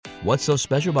What's so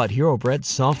special about Hero Bread's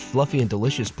soft, fluffy, and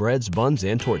delicious breads, buns,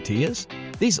 and tortillas?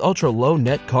 These ultra-low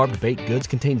net-carb baked goods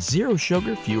contain zero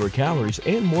sugar, fewer calories,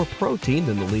 and more protein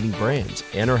than the leading brands,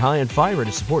 and are high in fiber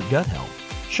to support gut health.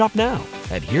 Shop now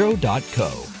at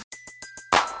Hero.co.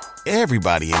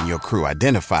 Everybody in your crew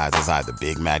identifies as either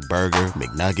Big Mac Burger,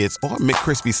 McNuggets, or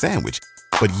McCrispy Sandwich.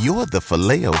 But you're the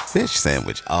Filet-O-Fish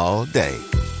Sandwich all day.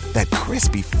 That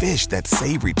crispy fish, that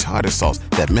savory tartar sauce,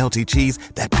 that melty cheese,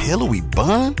 that pillowy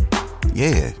bun.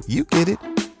 Yeah, you get it.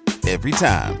 Every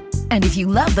time. And if you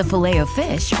love the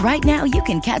Filet-O-Fish, right now you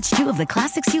can catch two of the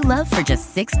classics you love for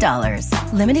just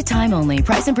 $6. Limited time only.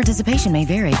 Price and participation may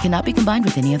vary. Cannot be combined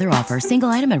with any other offer. Single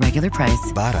item at regular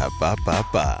price.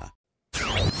 Ba-da-ba-ba-ba.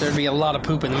 There'd be a lot of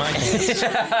poop in my pants.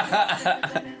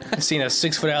 I've seen a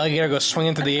 6-foot alligator go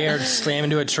swinging through the air and slam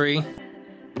into a tree.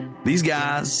 These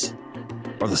guys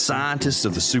are the scientists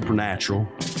of the supernatural,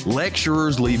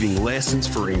 lecturers leaving lessons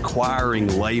for inquiring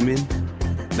laymen.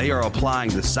 They are applying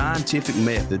the scientific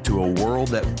method to a world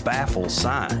that baffles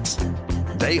science.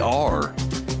 They are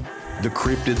the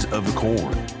cryptids of the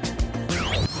corn.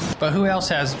 But who else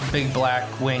has big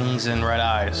black wings and red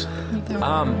eyes?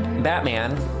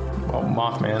 Batman. Well,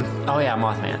 Mothman. Oh yeah,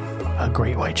 Mothman. A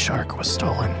great white shark was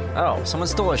stolen. Oh, someone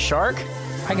stole a shark?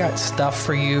 I got stuff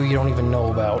for you don't even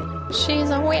know about. She's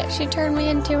a witch. She turned me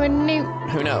into a newt.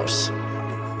 Who knows?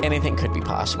 Anything could be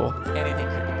possible. Anything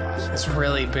could be possible. It's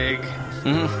really big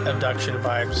abduction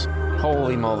vibes.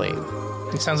 Holy moly.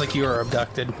 It sounds like you were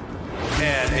abducted.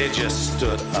 And it just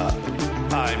stood up.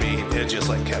 I mean, it just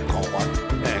like kept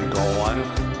going and going.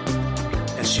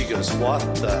 And she goes, what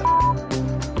the?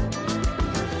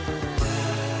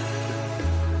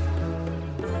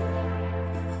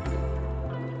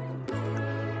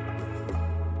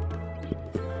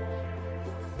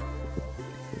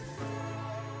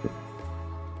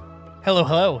 Hello,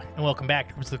 hello, and welcome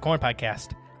back to the Corn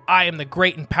Podcast. I am the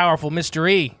great and powerful Mr.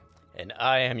 E. And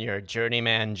I am your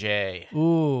journeyman, Jay.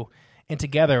 Ooh, and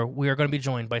together we are going to be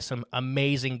joined by some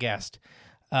amazing guests.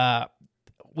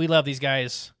 We love these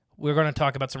guys. We're going to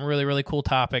talk about some really, really cool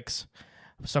topics.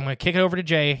 So I'm going to kick it over to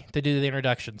Jay to do the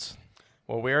introductions.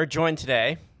 Well, we are joined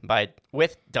today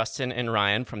with Dustin and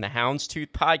Ryan from the Houndstooth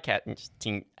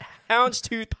Podcasting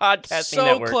So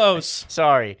Network. close.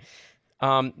 Sorry.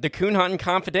 The Coon Hunting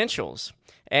Confidentials.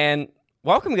 And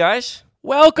welcome, guys.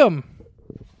 Welcome.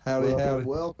 Howdy.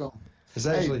 Welcome. It's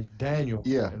actually Daniel.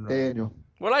 Yeah, Daniel.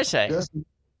 What'd I say? Dustin.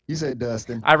 You said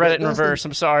Dustin. I read it in Dustin. reverse.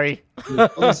 I'm sorry.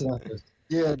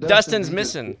 Yeah, Dustin's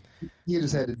missing. You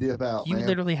just had to dip out, You man.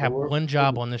 literally have one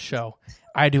job on this show.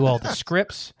 I do all the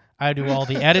scripts. I do all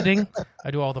the editing. I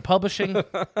do all the publishing.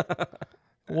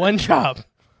 One job.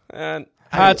 And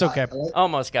It's okay.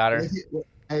 almost got her.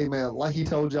 Hey, man, like he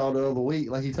told y'all the other week,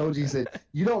 like he told you, he said,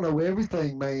 you don't know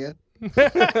everything, man.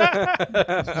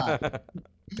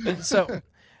 So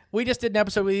we just did an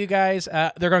episode with you guys.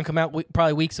 They're going to come out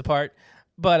probably weeks apart,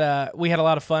 but we had a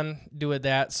lot of fun doing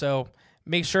that. So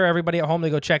make sure everybody at home to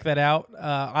go check that out.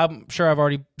 I'm sure I've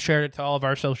already shared it to all of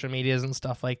our social medias and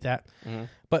stuff like that. Mm-hmm.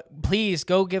 But please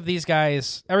go give these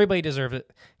guys, everybody deserves it.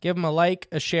 Give them a like,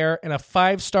 a share, and a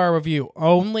 5-star review.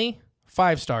 Only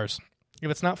 5 stars. If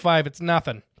it's not 5, it's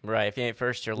nothing. Right. If you ain't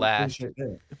first, you're last.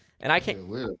 And I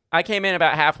came in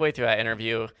about halfway through that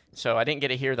interview, so I didn't get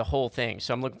to hear the whole thing.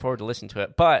 So I'm looking forward to listening to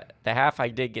it. But the half I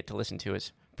did get to listen to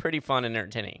is pretty fun and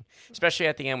entertaining, especially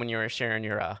at the end when you were sharing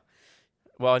your.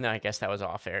 Well, no, I guess that was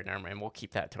off air. Never mind. We'll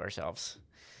keep that to ourselves.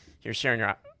 You're sharing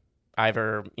your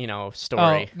Ivor,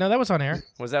 story. Oh, no, that was on air.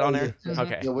 Was that on air?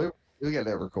 Okay. Yeah, we got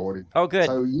that recorded. Oh, good.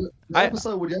 So the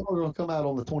episode with y'all are going to come out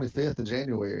on the 25th of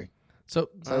January. So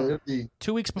it'll be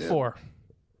 2 weeks before.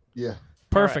 Yeah.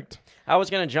 Perfect. Right. I was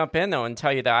going to jump in, though, and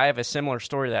tell you that I have a similar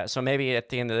story to that. So maybe at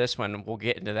the end of this one, we'll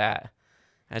get into that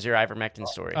as your ivermectin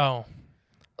story. Oh,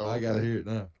 I got to hear it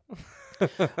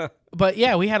now. But,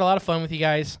 yeah, we had a lot of fun with you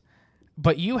guys.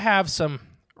 But you have some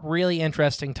really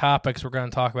interesting topics we're going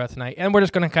to talk about tonight. And we're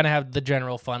just going to kind of have the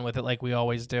general fun with it like we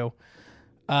always do.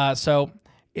 So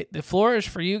the floor is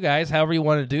for you guys, however you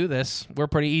want to do this. We're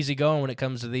pretty easy going when it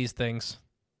comes to these things.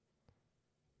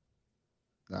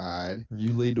 All right.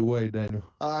 You lead the way, Daniel.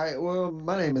 All right. Well,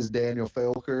 my name is Daniel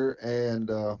Felker, and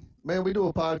man, we do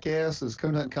a podcast. It's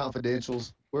Coon Hunting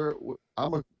Confidentials.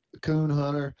 I'm a coon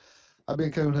hunter. I've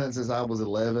been coon hunting since I was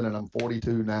 11, and I'm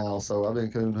 42 now. So I've been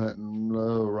coon hunting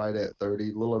right at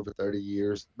 30, a little over 30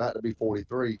 years, about to be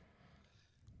 43.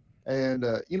 And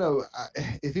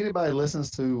if anybody listens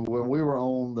to when we were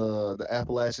on the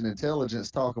Appalachian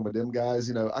Intelligence talking with them guys,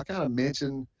 I kind of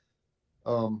mentioned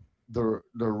the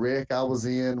wreck I was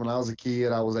in when I was a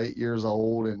kid. I was 8 years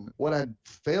old, and what I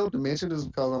failed to mention is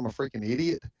because I'm a freaking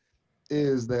idiot,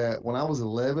 is that when I was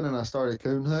 11 and I started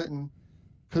coon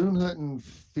hunting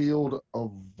filled a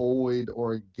void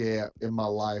or a gap in my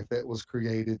life that was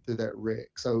created through that wreck.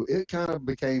 So it kind of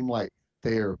became like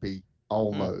therapy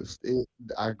almost.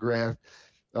 I grabbed,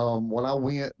 when I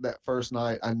went that first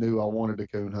night, I knew I wanted to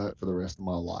coon hunt for the rest of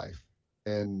my life.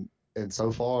 And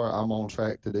so far, I'm on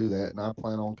track to do that, and I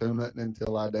plan on coon hunting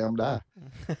until I damn die.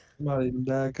 Might even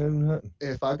die coon hunting.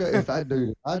 If I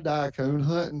die coon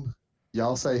hunting,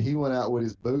 y'all say he went out with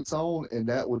his boots on, and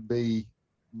that would be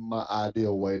my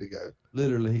ideal way to go.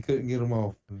 Literally, he couldn't get them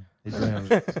off. He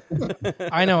drowned.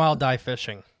 I know I'll die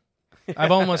fishing.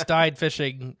 I've almost died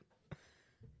fishing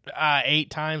 8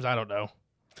 times. I don't know.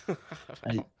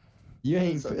 Hey, you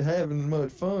ain't having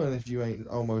much fun if you ain't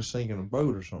almost sinking a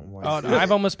boat or something like that. No,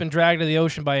 I've almost been dragged to the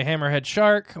ocean by a hammerhead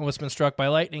shark. Almost been struck by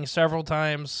lightning several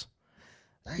times.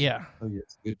 Yeah. Oh,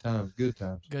 yes. Good times. Good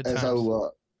times. Good And times.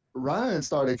 so Ryan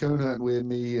started coon hunting with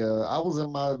me. I was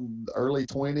in my early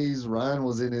 20s. Ryan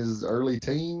was in his early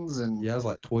teens. And Yeah, I was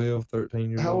like 12, 13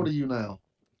 years old. how old are you now?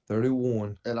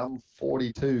 31. And I'm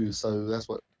 42. So that's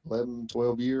what, 11,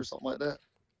 12 years, something like that.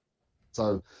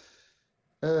 So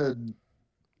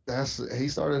he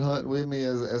started hunting with me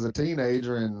as a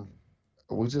teenager, and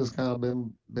we just kind of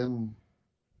been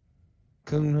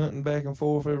Coon hunting back and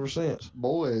forth ever since.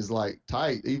 boys, like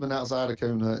tight, even outside of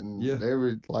coon hunting. Yeah.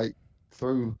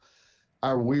 Through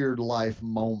our weird life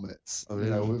moments. Oh, You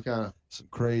know, we've kind of Some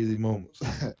crazy moments.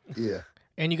 yeah.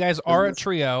 And you guys are a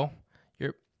trio.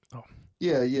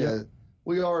 Yeah.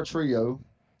 We are a trio.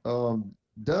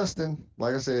 Dustin,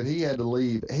 like I said, he had to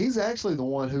leave. He's actually the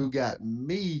one who got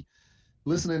me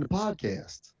listening to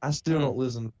podcasts. I still don't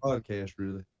listen to podcasts,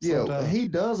 really. Yeah, Sometimes. he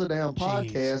does a damn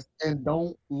Jeez. podcast and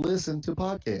don't listen to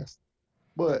podcasts.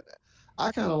 But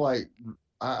I kind of like,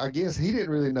 I guess he didn't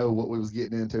really know what we was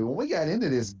getting into. When we got into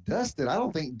this, Dustin, I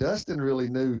don't think Dustin really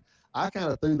knew. I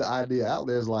kind of threw the idea out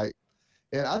there as like,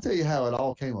 and I'll tell you how it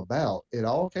all came about. It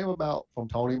all came about from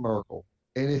Tony Merkel.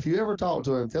 And if you ever talk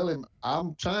to him, tell him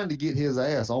I'm trying to get his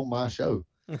ass on my show.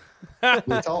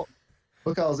 We talk,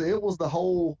 because it was the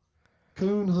whole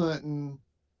coon hunting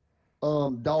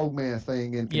dogman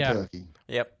thing in Yeah. Kentucky.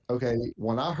 Yep. Okay,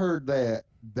 when I heard that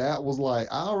was like,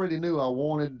 I already knew I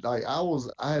wanted, like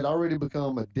I had already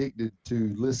become addicted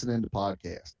to listening to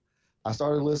podcasts. I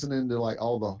started listening to like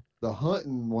all the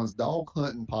hunting ones, dog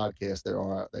hunting podcasts there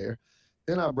are out there.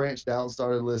 Then I branched out and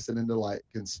started listening to like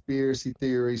conspiracy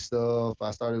theory stuff. I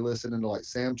started listening to like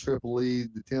Sam Tripoli,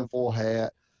 the Tinfoil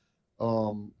Hat.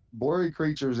 Blurry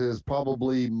Creatures is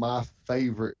probably my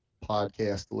favorite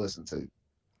podcast to listen to.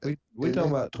 We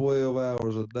talking about 12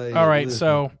 hours a day. All right,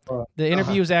 listening. so the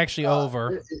interview is actually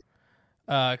over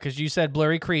because you said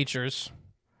Blurry Creatures.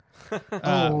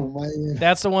 Oh man,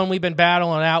 That's the one we've been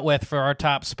battling out with for our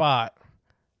top spot.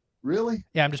 really?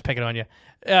 Yeah, I'm just picking on you.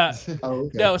 Oh,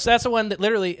 okay. No, so that's the one that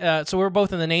literally. So we're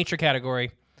both in the nature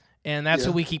category, and that's Yeah.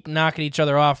 who we keep knocking each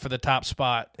other off for the top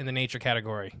spot in the nature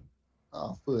category.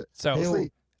 Oh, foot. So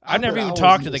See, I never put even hours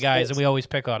talked to into the guys, and sports. we always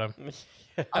pick on them.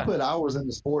 I put hours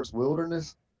into sports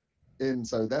wilderness, and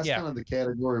so that's Yeah. kind of the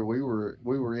category we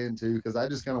were into, because I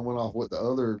just kind of went off what the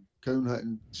other coon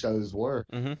hunting shows were.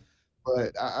 Mm-hmm.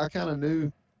 But I kind of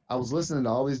knew. I was listening to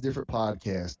all these different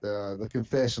podcasts, the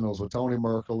Confessionals with Tony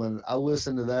Merkel, and I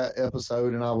listened to that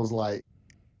episode, and I was like,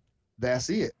 that's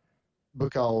it.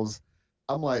 Because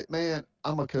I'm like, man,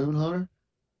 I'm a coon hunter,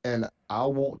 and I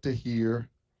want to hear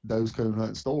those coon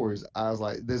hunting stories. I was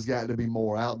like, there's got to be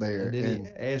more out there. And then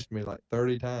he asked me like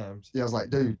 30 times. Yeah, I was like,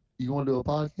 dude, you want to do a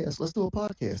podcast? Let's do a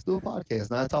podcast. Do a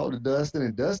podcast. And I talked to Dustin,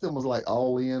 and Dustin was like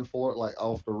all in for it, like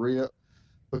off the rip,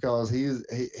 because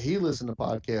he listened to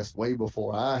podcasts way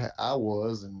before I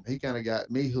was, and he kind of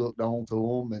got me hooked onto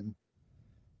them, and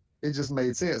it just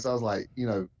made sense. I was like, you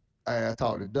know, I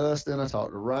talked to Dustin, I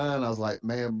talked to Ryan. I was like,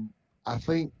 man, I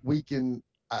think we can.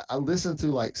 I listened to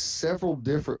like several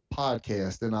different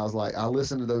podcasts, and I was like, I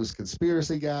listened to those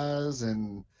conspiracy guys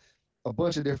and a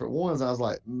bunch of different ones. I was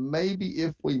like, maybe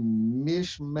if we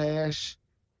mishmash,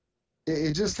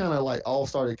 it just kind of like all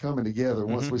started coming together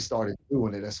once we started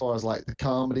doing it, as far as like the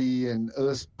comedy and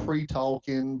us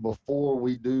pre-talking before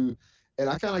we do. And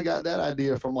I kind of got that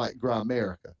idea from like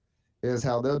Grimerica, is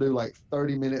how they'll do like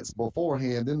 30 minutes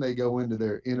beforehand, then they go into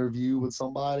their interview with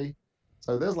somebody.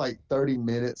 So there's like 30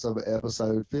 minutes of an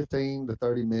episode, 15 to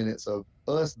 30 minutes of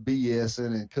us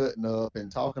BSing and cutting up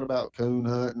and talking about coon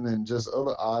hunting and just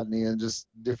other odd and end, just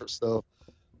different stuff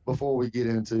before we get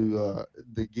into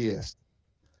the guest.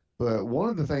 But one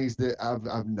of the things that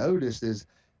I've noticed is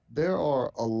there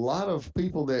are a lot of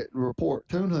people that report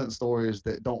coon hunting stories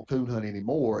that don't coon hunt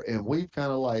anymore. And we've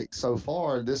kind of like, so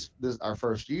far, this our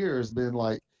first year has been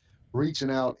like,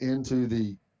 reaching out into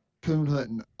the coon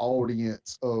hunting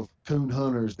audience of coon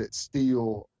hunters that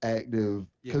still active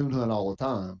coon hunt all the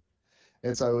time.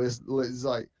 And so it's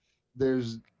like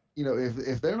there's,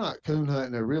 if they're not coon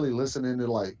hunting, they're really listening to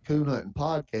like coon hunting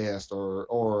podcast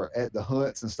or at the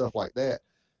hunts and stuff like that.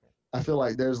 I feel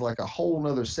like there's like a whole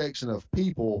nother section of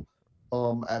people.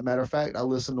 As a matter of fact, I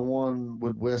listened to one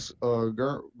with Wes,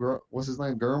 what's his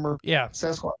name? Germer? Yeah.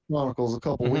 Sasquatch Chronicles a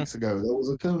couple weeks ago. There was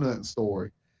a coon hunting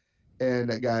story. And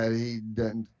that guy, he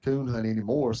doesn't coon hunt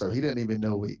anymore, so he doesn't even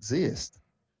know we exist.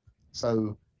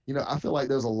 So, I feel like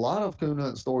there's a lot of coon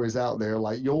hunt stories out there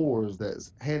like yours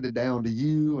that's handed down to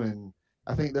you. And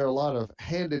I think there are a lot of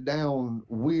handed down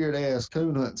weird ass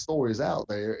coon hunting stories out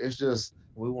there. It's just,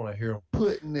 we want to hear them.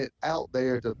 Putting it out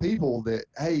there to people that,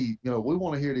 hey, we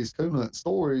want to hear these coon hunt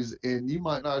stories, and you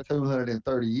might not have coon hunted in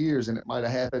 30 years, and it might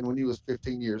have happened when you was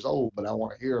 15 years old, but I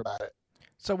want to hear about it.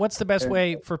 So what's the best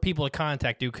way for people to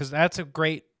contact you? Because that's a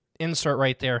great insert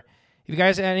right there. If you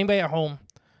guys, anybody at home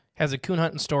has a coon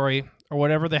hunting story or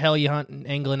whatever the hell you hunt in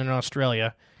England and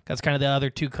Australia, that's kind of the other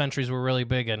two countries we're really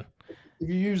big in. If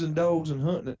you're using dogs and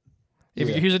hunting it. If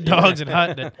you're using dogs and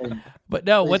hunting it. But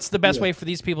no, what's the best way for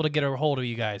these people to get a hold of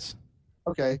you guys?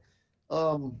 Okay.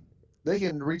 They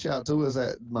can reach out to us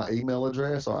at my email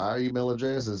address, or our email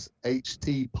address is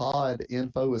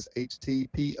htpodinfo, is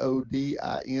htpodinfo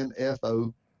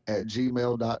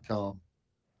 @gmail.com.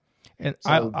 And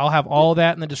so, I'll have all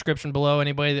that in the description below.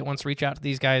 Anybody that wants to reach out to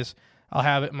these guys, I'll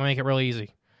have it and make it really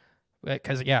easy.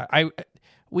 Because, when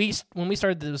we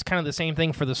started, it was kind of the same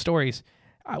thing for the stories.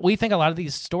 We think a lot of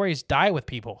these stories die with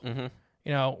people.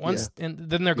 Once, and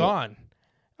then they're gone.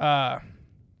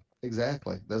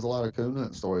 Exactly. There's a lot of coon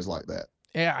hunt stories like that.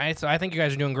 Yeah, so I think you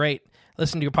guys are doing great.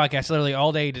 Listen to your podcast literally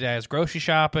all day today. I was grocery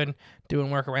shopping,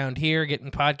 doing work around here, getting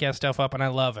podcast stuff up, and I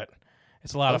love it.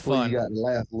 It's a lot of fun. You got to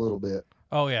laugh a little bit.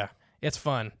 Oh, yeah. It's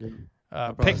fun. Yeah.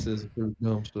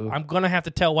 I'm going to have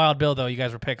to tell Wild Bill, though, you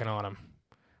guys were picking on him.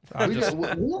 We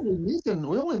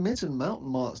only mentioned mountain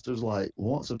monsters like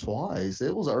once or twice.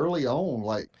 It was early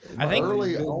on,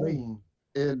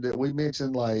 and we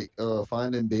mentioned like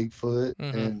finding Bigfoot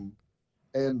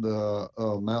and the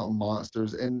mountain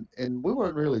monsters, and we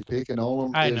weren't really picking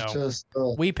on them. It's just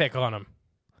we pick on them.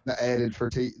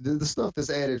 The stuff that's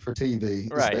added for TV,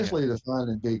 right, especially the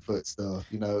finding Bigfoot stuff.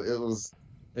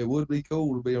 It would be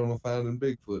cool to be on a finding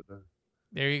Bigfoot though.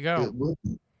 There you go. It would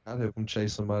be. I'd help them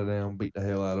chase somebody down and beat the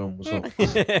hell out of them or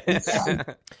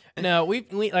something. No, we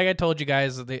like I told you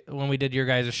guys when we did your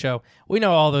guys' show, we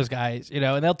know all those guys,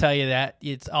 and they'll tell you that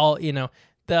it's all, the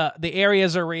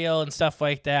areas are real and stuff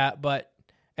like that, but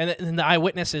and the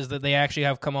eyewitnesses that they actually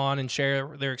have come on and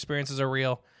share their experiences are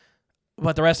real,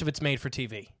 but the rest of it's made for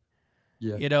TV.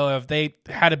 Yeah. If they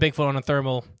had a Bigfoot on a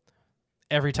thermal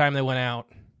every time they went out,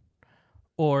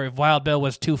 or if Wild Bill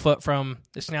was 2 foot from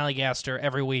the Snallygaster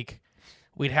every week,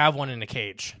 we'd have one in a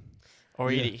cage.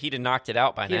 Or he'd have knocked it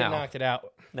out by now. He'd have knocked it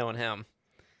out. Knowing him.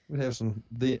 We'd have some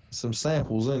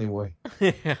samples anyway.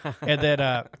 And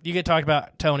then you get talked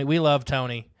about Tony. We love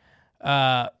Tony.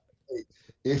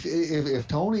 If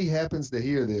Tony happens to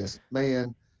hear this,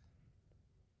 man,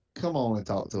 come on and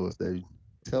talk to us, dude.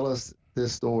 Tell us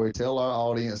this story. Tell our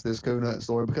audience this coon hunting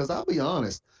story. Because I'll be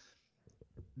honest,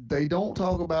 they don't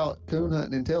talk about coon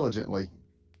hunting intelligently.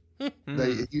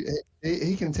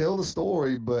 He can tell the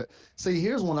story, but see,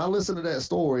 here's when I listened to that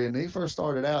story and he first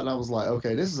started out, and I was like,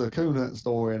 okay, this is a coon hunting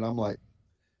story, and I'm like,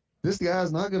 this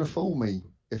guy's not gonna fool me.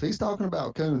 If he's talking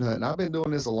about coon hunting, I've been doing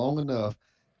this long enough.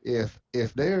 If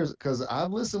there's, because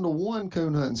I've listened to one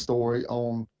coon hunting story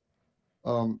on,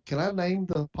 can I name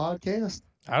the podcast?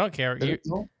 I don't care.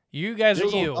 You guys are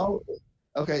you.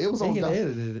 Okay, it was on.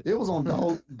 It was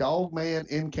on Dog Man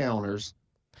Encounters.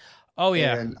 Oh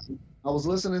yeah. And I was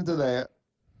listening to that,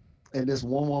 and this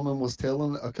one woman was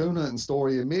telling a coon hunting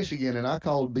story in Michigan, and I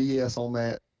called BS on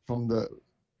that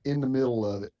in the middle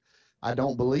of it. I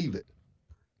don't believe it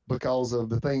because of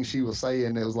the things she was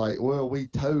saying. It was like, well, we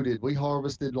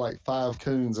harvested like 5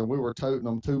 coons, and we were toting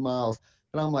them 2 miles.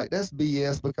 And I'm like, that's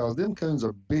BS because them coons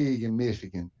are big in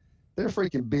Michigan. They're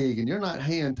freaking big, and you're not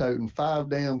hand toting 5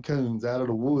 damn coons out of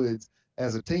the woods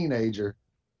as a teenager.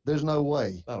 There's no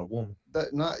way. Not a woman.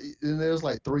 And there's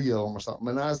like 3 of them or something,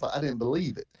 and I was like, I didn't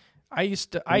believe it. I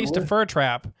used to fur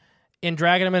trap, and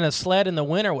dragging them in a sled in the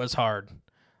winter was hard,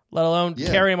 let alone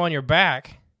carry them on your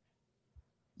back.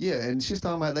 Yeah, and she's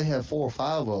talking about they had 4 or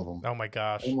 5 of them. Oh my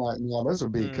gosh! I'm like, no, those are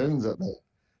big coons up there.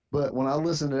 But when I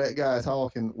listened to that guy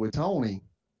talking with Tony,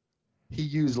 he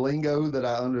used lingo that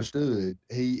I understood.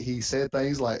 He said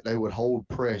things like they would hold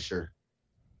pressure.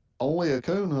 Only a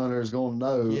coon hunter is going to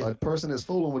know. Yeah. A person that's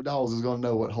fooling with dogs is going to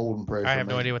know what holding pressure. I have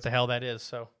no idea what the hell that is.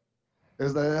 So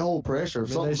Is that whole pressure? I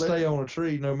mean, they stay on a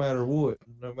tree no matter what.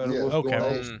 No matter what's going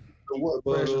on. So what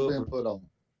pressure's been put on?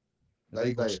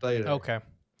 They can stay there. Okay.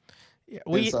 Yeah,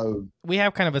 we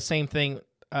have kind of a same thing.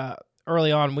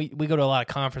 Early on, we go to a lot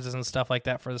of conferences and stuff like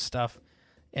that for this stuff.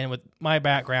 And with my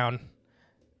background,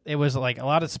 it was like a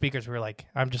lot of speakers were like,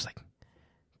 I'm just like,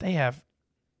 they have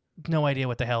no idea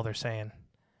what the hell they're saying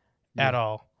at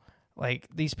all. Like,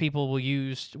 these people will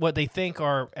use what they think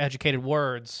are educated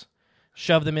words,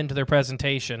 shove them into their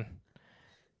presentation,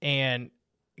 and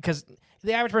because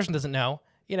the average person doesn't know,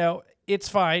 it's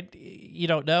fine. You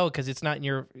don't know because it's not in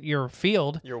your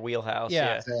field, your wheelhouse.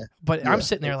 Yeah. Exactly. But I'm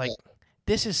sitting there like,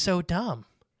 this is so dumb.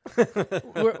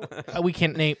 we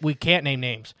can't name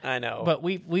names. I know, but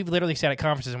we've literally sat at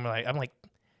conferences and I'm like,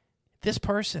 this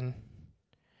person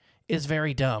is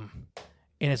very dumb,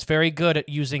 and it's very good at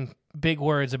using big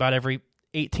words about every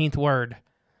 18th word.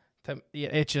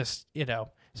 It's just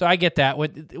So I get that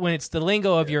when it's the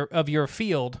lingo of your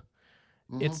field,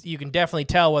 it's you can definitely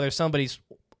tell whether somebody's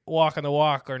walking the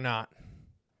walk or not.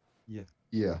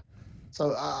 Yeah.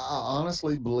 So I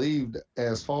honestly believed,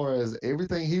 as far as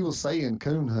everything he was saying,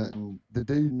 coon hunting, the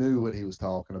dude knew what he was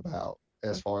talking about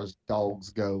as far as dogs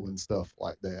go and stuff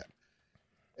like that.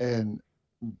 And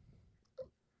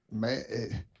man,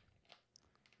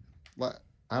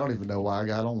 I don't even know why I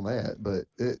got on that, but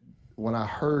when I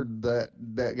heard that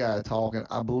guy talking,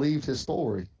 I believed his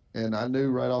story, and I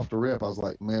knew right off the rip, I was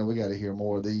like, man, we got to hear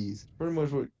more of these. Pretty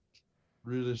much what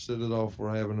really set it off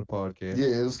for having a podcast. Yeah,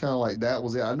 it was kind of like that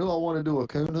was it. I knew I wanted to do a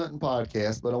coon hunting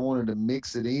podcast, but I wanted to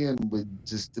mix it in with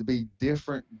just to be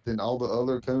different than all the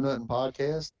other coon hunting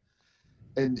podcasts.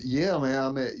 And yeah, man,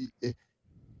 I mean,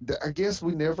 I guess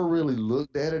we never really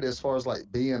looked at it as far as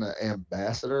like being an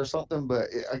ambassador or something, but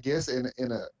I guess in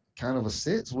a kind of a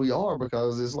sense we are,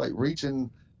 because it's like reaching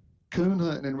coon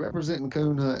hunting and representing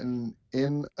coon hunting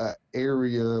in an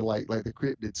area like the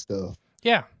cryptid stuff.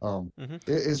 Yeah.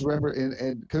 It's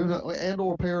and coon hunting and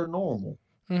or paranormal.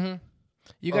 Mm-hmm.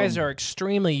 You guys are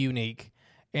extremely unique,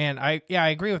 and I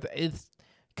agree with it. It's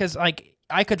because like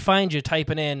I could find you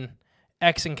typing in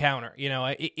X encounter,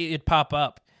 it'd pop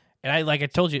up. And I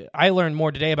told you, I learned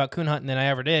more today about coon hunting than I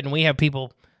ever did. And we have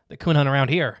people that coon hunt around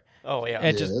here. Oh, yeah.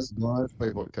 There's a lot of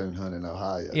people that coon hunt in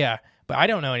Ohio. Yeah, but I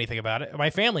don't know anything about it.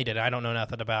 My family did. I don't know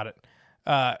nothing about it.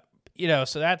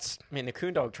 So that's... I mean, the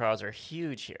coon dog trials are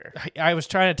huge here. I was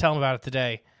trying to tell them about it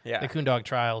today. Yeah. The coon dog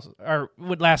trials. Or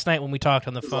last night when we talked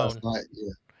on the phone. Last night,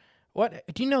 yeah. What?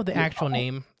 Do you know the actual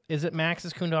name? Is it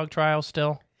Max's Coon Dog Trials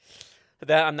still?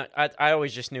 That I'm not. I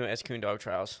always just knew it as Coon Dog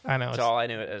Trials. I know. That's all I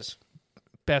knew it as.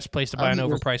 Best place to buy an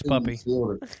overpriced puppy.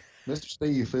 Mr.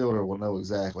 Steve Fielder will know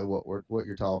exactly what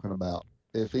you're talking about.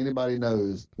 If anybody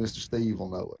knows, Mr. Steve will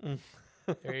know it.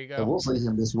 There you go. So we'll see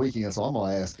him this weekend, so I'm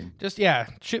gonna ask him. Just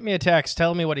shoot me a text.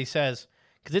 Tell me what he says,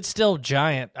 because it's still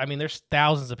giant. I mean, there's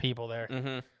thousands of people there.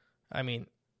 Mm-hmm. I mean,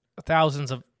 thousands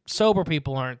of sober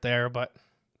people aren't there, but.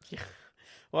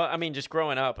 Well, I mean, just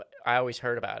growing up, I always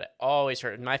heard about it. Always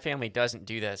heard. My family doesn't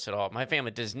do this at all. My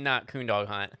family does not coon dog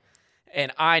hunt,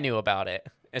 and I knew about it.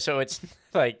 And so it's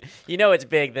like, it's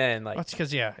big then. Like, that's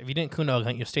because, if you didn't coon dog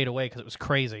hunt, you stayed away because it was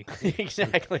crazy.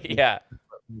 Exactly, yeah.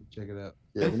 Check it out.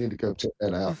 Yeah, we need to go check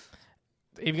that out.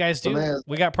 If you guys do,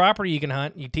 we got property you can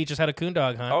hunt. You teach us how to coon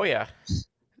dog hunt. Oh, yeah.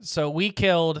 So we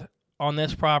killed on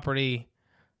this property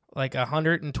like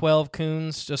 112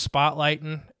 coons just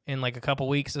spotlighting in like a couple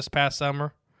weeks this past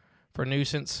summer for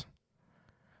nuisance.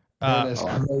 That's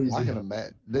crazy. I can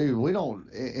imagine, dude. We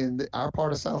don't in our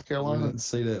part of South Carolina. We didn't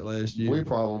see that last year. We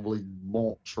probably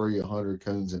won't tree 100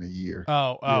 coons in a year.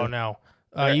 Oh no.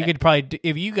 You could probably,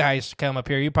 if you guys come up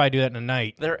here, you probably do that in a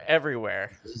night. They're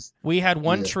everywhere. We had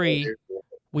one tree.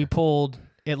 We pulled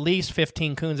at least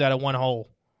 15 coons out of one hole.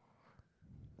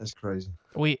 That's crazy.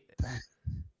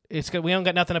 It's good. We don't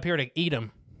got nothing up here to eat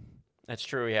them. That's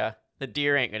true. Yeah, the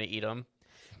deer ain't gonna eat them.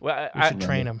 Well, we should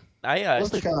train them. What's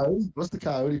the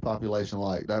coyote population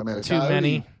like? I mean, too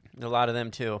many. A lot of them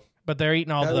too. But they're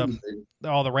eating all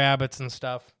the rabbits and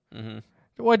stuff. Mm-hmm.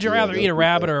 Would you rather eat a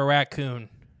rabbit or a raccoon?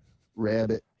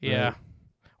 Rabbit. Yeah. Rabbit.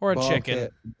 Or a Bobcat chicken.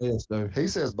 Best, though. He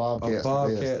says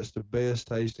bobcat's the best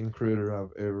tasting critter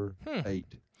I've ever ate.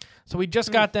 So we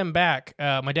just got them back.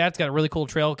 My dad's got a really cool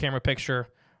trail camera picture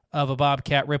of a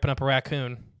bobcat ripping up a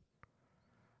raccoon.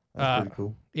 That's pretty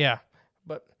cool. Yeah.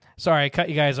 But sorry, I cut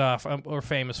you guys off. We're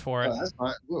famous for it. That's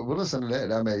fine. We'll listen to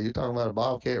that. I mean, you're talking about a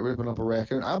bobcat ripping up a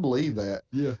raccoon. I believe that.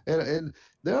 Yeah. And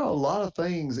there are a lot of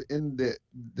things in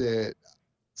that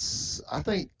I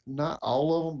think not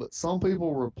all of them, but some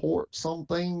people report some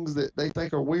things that they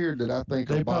think are weird that I think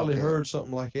they are probably bobcat. heard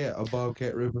something like that, a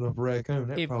bobcat ripping up a raccoon.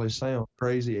 That probably sounds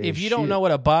crazy as If you shit. don't know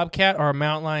what a bobcat or a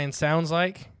mountain lion sounds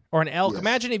like, or an elk, Yes.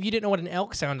 imagine if you didn't know what an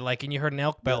elk sounded like and you heard an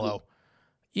elk bellow.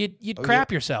 You'd Oh,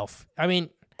 crap yourself. I mean,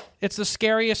 it's the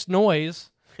scariest noise.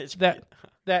 That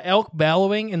elk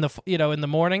bellowing in the in the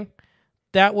morning.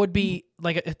 That would be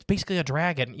like it's basically a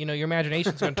dragon. You know, your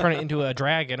imagination's going to turn it into a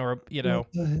dragon, or What the hell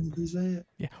is that?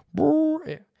 yeah,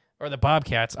 or the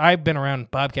bobcats. I've been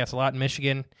around bobcats a lot in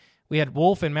Michigan. We had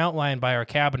wolf and mountain lion by our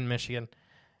cabin in Michigan,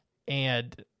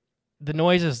 and the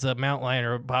noises the mountain lion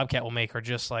or bobcat will make are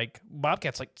just like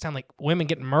bobcats sound like women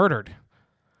getting murdered.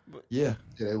 Yeah,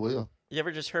 they will. You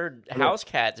ever just heard house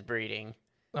cats breeding?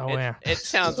 Oh it, It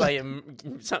sounds like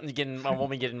something's getting a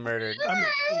woman getting murdered.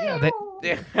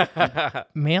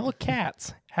 Male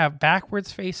cats have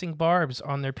backwards facing barbs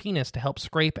on their penis to help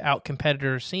scrape out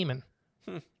competitors' semen.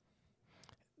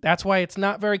 That's why it's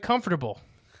not very comfortable.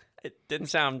 It didn't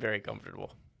sound very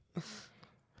comfortable.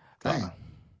 Dang.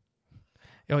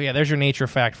 Oh yeah, there's your nature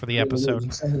fact for the episode.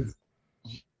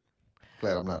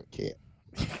 Glad I'm not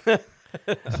a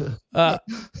cat.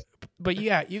 But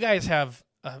yeah, you guys have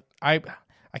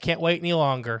I can't wait any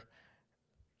longer.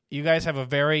 You guys have a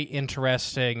very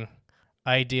interesting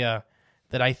idea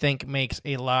that I think makes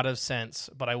a lot of sense,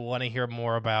 but I want to hear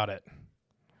more about it.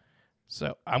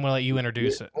 So I'm going to let you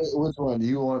introduce it. Which one? Do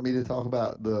you want me to talk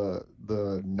about the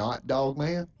not dog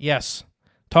man? Yes.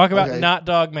 Talk about not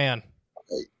dog man.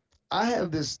 I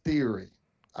have this theory.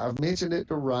 I've mentioned it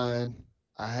to Ryan.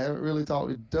 I haven't really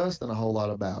talked to Dustin a whole lot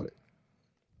about it.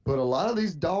 But a lot of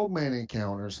these dog man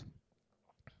encounters,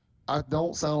 I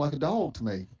don't sound like a dog to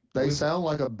me. They sound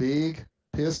like a big,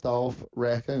 pissed off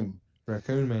raccoon.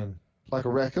 Raccoon man. Like a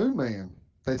raccoon man.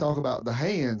 They talk about the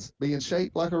hands being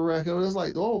shaped like a raccoon. It's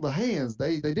like, oh, the hands.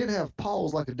 They didn't have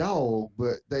paws like a dog,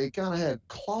 but they kind of had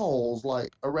claws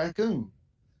like a raccoon.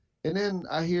 And then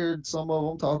I heard some of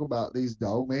them talk about these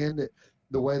dog men that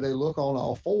the way they look on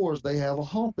all fours, they have a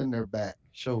hump in their back.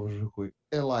 Show us real quick.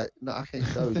 And like, no, I can't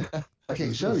show you. I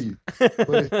can't show you.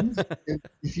 But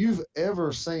if you've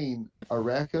ever seen a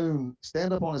raccoon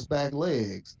stand up on his back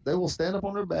legs, they will stand up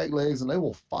on their back legs and they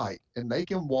will fight. And they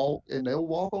can walk and they'll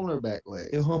walk on their back legs.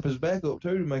 He'll hump his back up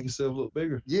too to make himself look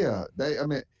bigger. Yeah.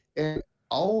 And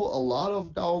a lot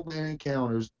of dog man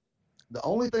encounters, the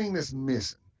only thing that's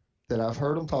missing that I've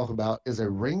heard them talk about is a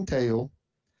ringtail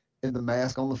and the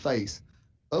mask on the face.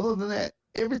 Other than that,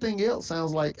 everything else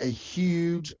sounds like a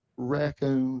huge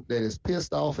raccoon that is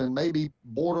pissed off and maybe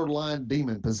borderline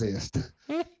demon possessed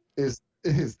is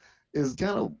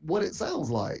kind of what it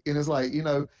sounds like. And it's like,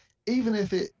 even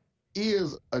if it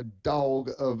is a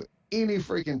dog of any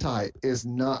freaking type, it's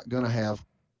not gonna have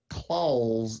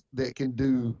claws that can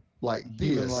do like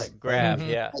this. Even like grab,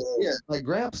 yeah, like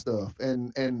grab stuff.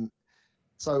 And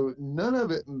so none of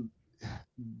it,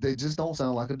 they just don't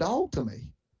sound like a dog to me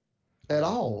at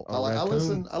all. I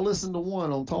listened to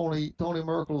one on Tony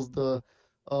Merkel's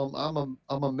I'm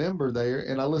a member there,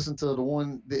 and I listened to the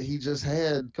one that he just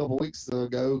had a couple weeks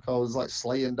ago called like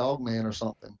Slaying Dogman or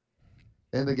something.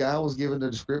 And the guy was giving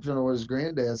the description of what his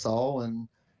granddad saw, and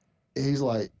he's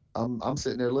like, I'm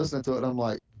sitting there listening to it, and I'm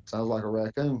like, sounds like a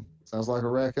raccoon. Sounds like a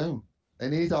raccoon.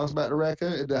 And then he talks about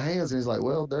the hands, and he's like,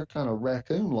 well, they're kind of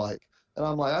raccoon-like. And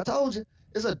I'm like, I told you,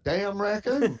 it's a damn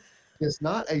raccoon. It's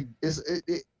not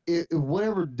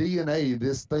whatever DNA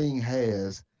this thing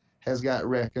has got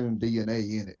raccoon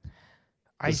DNA in it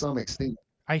to some extent.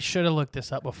 I should have looked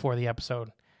this up before the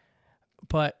episode.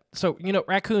 But, so,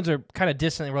 raccoons are kind of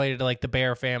distantly related to, like, the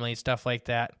bear family, stuff like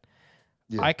that.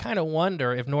 Yeah. I kind of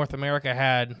wonder if North America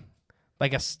had,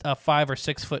 like, a 5 or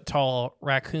 6 foot tall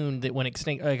raccoon that went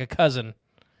extinct, like a cousin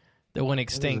that went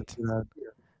extinct.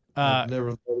 I've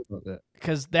never thought about that.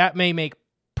 Because that may make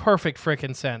perfect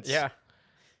freaking sense. Yeah.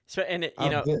 So, and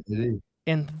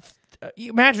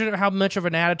imagine how much of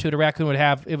an attitude a raccoon would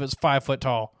have if it was 5 foot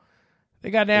tall. They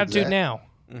got an attitude now.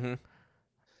 Mm-hmm.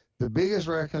 The biggest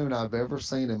raccoon I've ever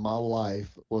seen in my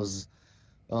life was,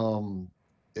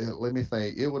 let me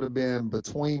think, it would have been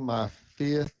between my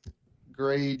 5th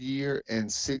grade year and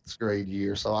 6th grade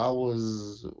year. So I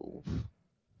was,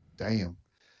 92.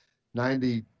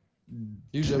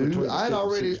 I'd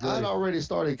already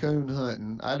started coon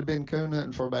hunting. I'd been coon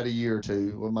hunting for about a year or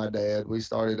two with my dad. We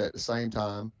started at the same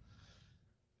time.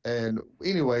 And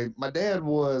anyway, my dad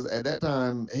was, at that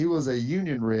time, he was a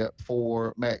union rep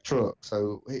for Mack Truck.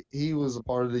 So he was a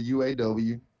part of the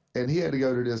UAW, and he had to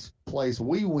go to this place.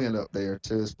 We went up there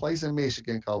to this place in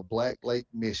Michigan called Black Lake,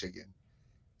 Michigan.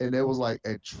 and there was like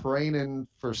a training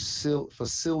for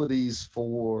facilities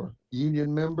for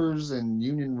union members and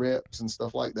union reps and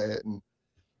stuff like that. And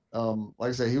like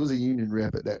I said, he was a union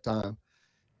rep at that time,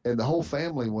 and the whole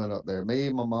family went up there. Me,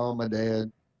 my mom, my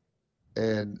dad,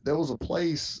 and there was a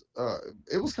place.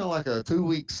 It was kind of like a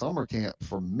 2-week summer camp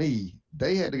for me.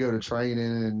 They had to go to training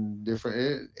and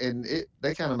different,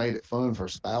 they kind of made it fun for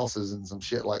spouses and some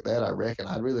shit like that. I reckon.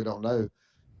 I really don't know,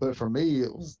 but for me,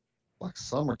 it was like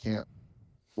summer camp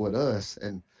with us,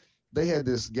 and they had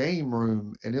this game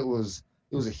room, and it was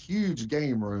a huge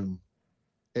game room,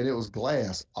 and it was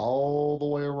glass all the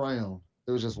way around.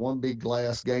 It was just one big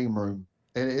glass game room,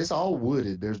 and it's all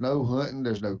wooded. There's no hunting,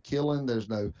 there's no killing,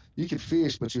 you could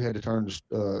fish, but you had to turn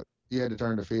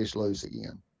the fish loose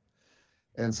again.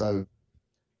 And so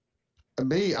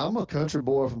I'm a country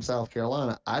boy from South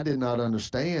Carolina. I did not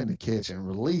understand the catch and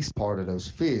release part of those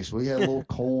fish. We had a little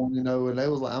corn, and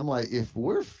I'm like, if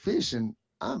we're fishing,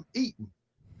 I'm eating.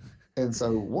 And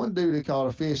so one dude had caught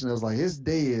a fish, and it was like, it's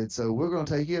dead, so we're going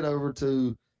to take it over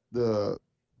to the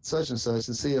such and such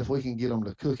and see if we can get them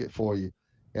to cook it for you.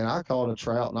 And I caught a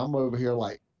trout, and I'm over here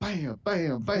like, bam,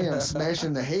 bam, bam,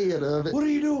 smashing the head of it. What are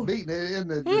you doing? Beating it,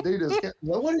 and the dude is like,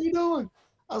 what are you doing?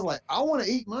 I was like, I want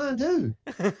to eat mine too.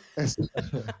 And so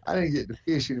I didn't get to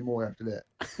fish anymore after that.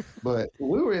 But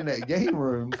we were in that game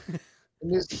room,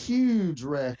 and this huge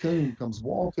raccoon comes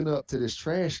walking up to this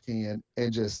trash can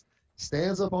and just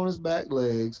stands up on his back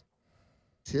legs,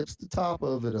 tips the top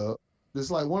of it up.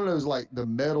 It's like one of those, like the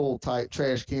metal type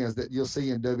trash cans that you'll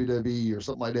see in WWE or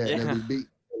something like that. Yeah. And they'll be beat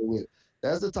with.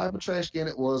 That's the type of trash can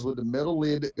it was, with the metal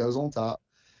lid that goes on top.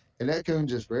 And that coon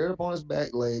just reared up on his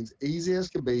back legs, easy as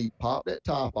could be, popped that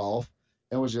top off,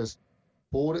 and was just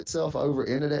pulled itself over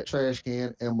into that trash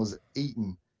can and was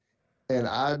eating. And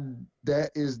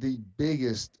that is the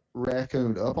biggest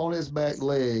raccoon. Up on his back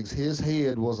legs, his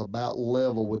head was about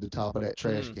level with the top of that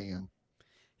trash can.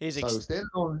 Standing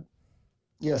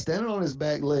on his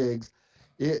back legs,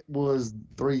 it was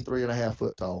 3.5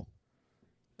 foot tall.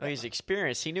 Oh, he's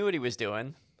experienced. He knew what he was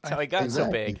doing. That's how he got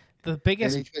so big. The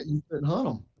biggest. And you couldn't hunt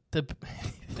him.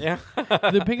 Yeah.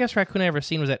 The biggest raccoon I ever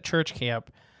seen was at church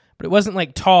camp, but it wasn't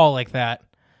like tall like that.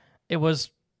 It was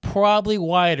probably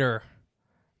wider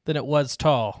than it was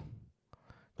tall.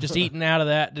 Just eating out of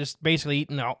that, just basically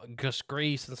eating out just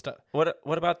grease and stuff. What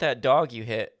about that dog you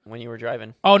hit when you were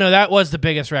driving? Oh no, that was the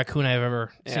biggest raccoon I've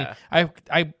ever seen.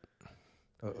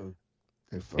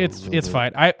 It's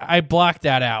fine. I blocked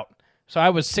that out. So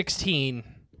I was 16,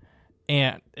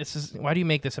 and why do you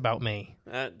make this about me?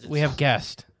 We have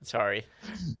guests. Sorry.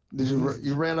 Did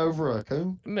you ran over a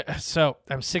coon? So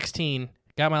I'm 16,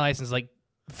 got my license like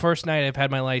first night I've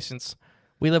had my license.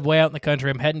 We live way out in the country.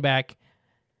 I'm heading back.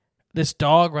 This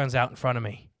dog runs out in front of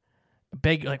me. A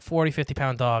big, like 40,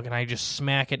 50-pound dog, and I just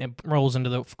smack it and it rolls into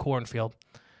the cornfield.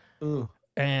 Ooh.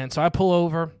 And so I pull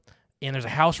over, and there's a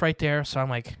house right there. So I'm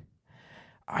like,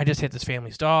 I just hit this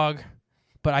family's dog,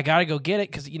 but I got to go get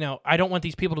it because, I don't want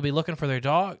these people to be looking for their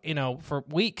dog, for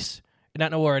weeks and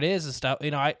not know where it is and stuff.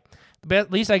 The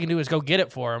least I can do is go get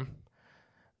it for them.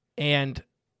 And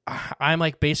I'm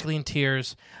like basically in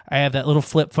tears. I have that little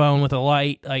flip phone with a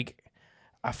light. Like,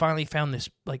 I finally found this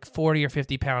like 40 or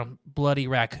 50-pound bloody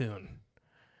raccoon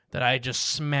that I just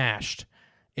smashed.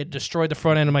 It destroyed the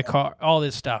front end of my car, all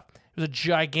this stuff. It was a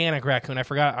gigantic raccoon. I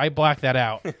forgot. I blacked that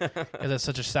out because that's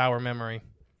such a sour memory.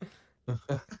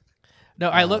 No,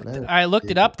 I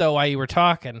looked it up though while you were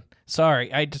talking.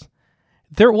 Sorry,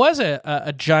 there was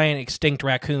a giant extinct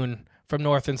raccoon from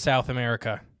North and South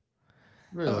America.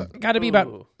 Really? Got to be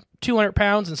about 200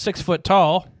 pounds and 6 foot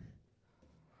tall.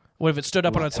 What if it stood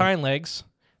up on its hind legs?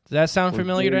 Does that sound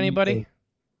familiar to anybody?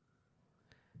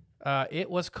 It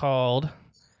was called.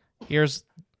 Here's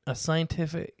a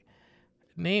scientific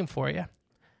name for you: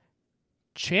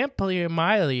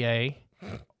 Champalimalia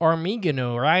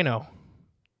armigano rhino.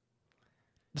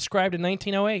 Described in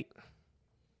 1908.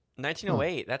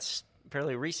 1908? That's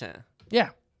fairly recent. Yeah.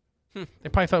 They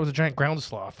probably thought it was a giant ground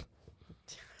sloth.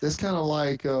 It's kind of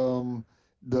like the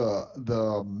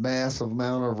massive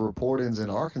amount of reportings in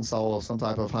Arkansas of some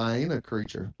type of hyena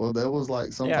creature. Well, there was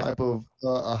like some type of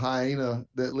a hyena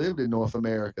that lived in North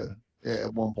America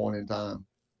at one point in time.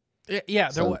 Yeah,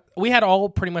 we had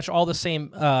pretty much all the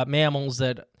same mammals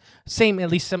at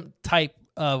least some type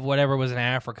of whatever was in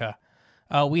Africa.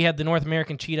 We had the North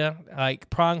American cheetah, like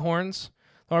pronghorns.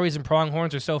 The only reason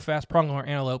pronghorns are so fast, pronghorn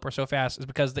antelope are so fast, is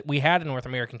because we had a North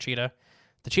American cheetah.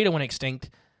 The cheetah went extinct,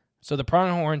 so the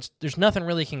pronghorns, there's nothing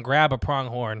really can grab a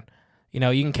pronghorn. You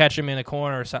can catch them in a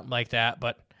corner or something like that,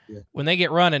 but when they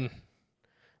get running,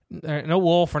 no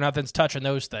wolf or nothing's touching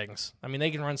those things. I mean,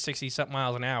 they can run 60-something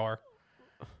miles an hour.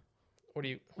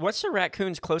 What's the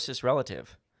raccoon's closest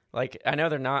relative? Like, I know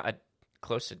they're not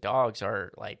close to dogs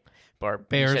or like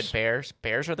bears. You said bears.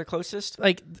 Bears are the closest.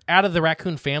 Like out of the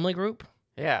raccoon family group.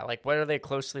 Yeah, like what are they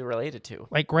closely related to?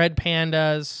 Like red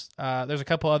pandas. There's a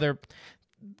couple other.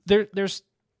 There's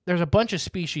a bunch of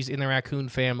species in the raccoon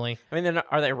family. I mean,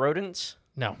 are they rodents?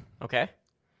 No. Okay.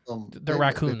 They're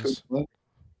raccoons.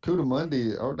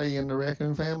 Cootamundi, are they in the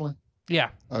raccoon family? Yeah.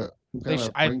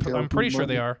 I'm pretty sure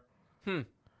they are.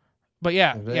 But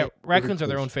yeah, raccoons are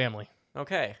their own family.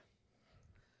 Okay.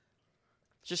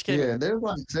 Just kidding. Yeah,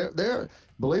 they're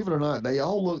believe it or not, they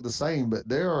all look the same, but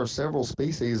there are several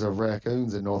species of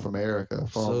raccoons in North America.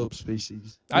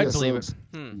 Subspecies. I believe it.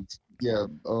 Yeah,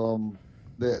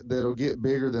 that'll get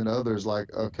bigger than others, like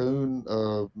a coon,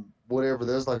 whatever.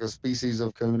 There's like a species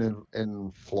of coon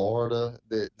in Florida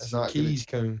that's not Keys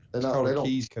coon. They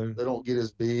don't get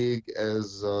as big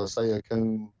as say a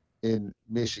coon in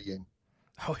Michigan.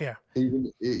 Oh yeah.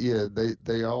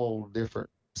 They all different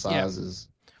sizes.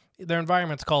 Yeah. Their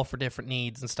environments call for different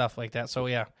needs and stuff like that. So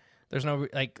yeah, there's no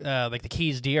like the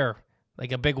Keys deer,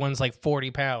 like a big one's like 40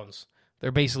 pounds.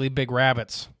 They're basically big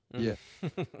rabbits. Yeah.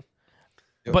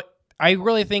 But I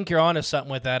really think you're onto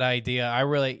something with that idea.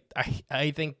 I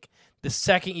think the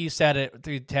second you said it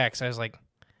through text, I was like,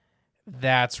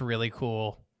 that's really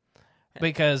cool.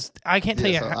 Because I can't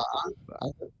tell you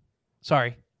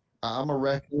sorry. I'm a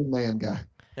raccoon man guy.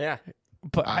 Yeah.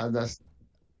 But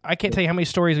I can't tell you how many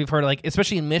stories we've heard, like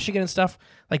especially in Michigan and stuff,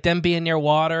 like them being near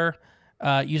water,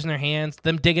 using their hands,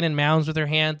 them digging in mounds with their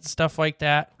hands, stuff like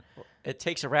that. It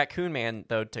takes a raccoon man,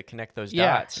 though, to connect those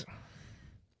dots.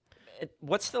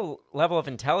 What's the level of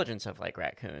intelligence of like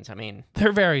raccoons? I mean,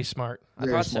 they're very smart. I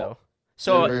thought smart.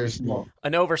 so. Very smart.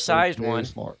 An oversized one,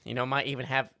 smart. Might even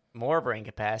have more brain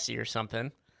capacity or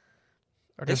something.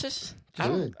 Or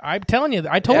I'm telling you,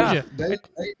 I told you. They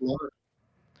learn.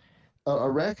 A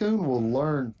raccoon will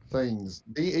learn things.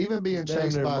 Even being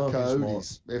chased by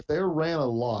coyotes, if they're ran a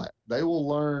lot, they will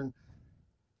learn.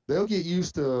 They'll get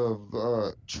used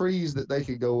to trees that they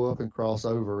could go up and cross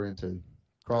over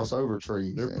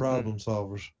trees. They're problem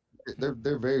solvers.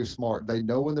 They're very smart. They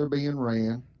know when they're being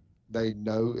ran. They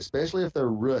know, especially if they're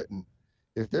rutting.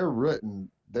 If they're rutting,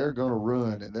 they're going to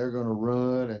run, and they're going to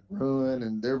run and run,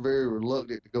 and they're very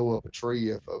reluctant to go up a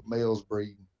tree if a male's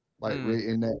breeding.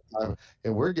 In that time,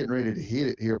 and we're getting ready to hit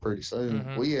it here pretty soon.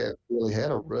 Mm-hmm. We haven't really had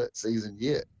a rut season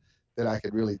yet that I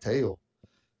could really tell.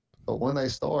 But when they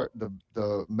start,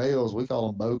 the males, we call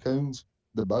them bow coons.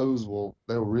 The bows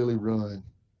they'll really run,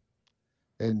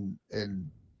 and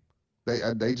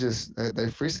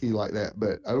they're frisky like that.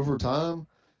 But over time,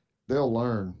 they'll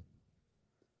learn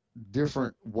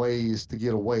different ways to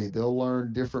get away. They'll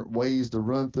learn different ways to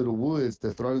run through the woods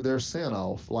to throw their scent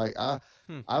off. Like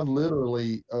I've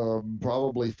literally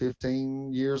probably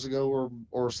 15 years ago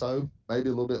or so, maybe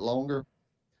a little bit longer,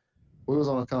 we was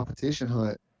on a competition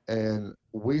hunt, and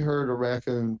we heard a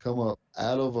raccoon come up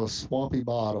out of a swampy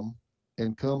bottom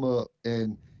and come up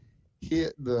and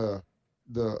hit the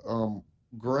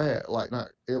grass,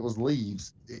 it was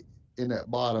leaves in that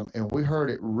bottom, and we heard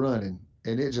it running.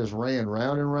 And it just ran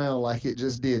round and round like it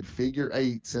just did figure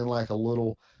eights in like a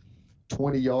little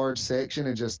 20-yard section,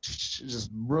 and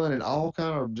just running all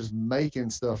kind of just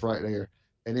making stuff right there.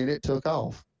 And then it took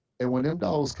off. And when them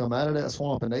dogs come out of that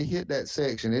swamp and they hit that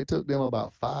section, it took them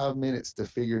about 5 minutes to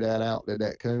figure that out,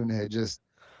 that coon had just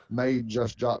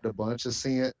dropped a bunch of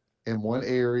scent in one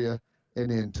area and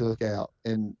then took out.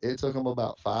 And it took them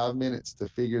about 5 minutes to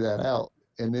figure that out.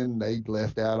 And then they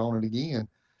left out on it again.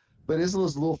 But it's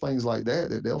those little things like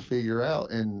that they'll figure out.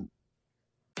 And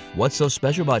what's so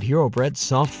special about Hero Bread's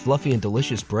soft, fluffy, and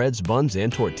delicious breads, buns,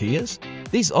 and tortillas?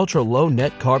 These ultra-low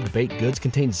net-carb baked goods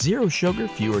contain zero sugar,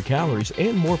 fewer calories,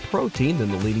 and more protein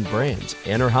than the leading brands,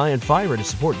 and are high in fiber to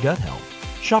support gut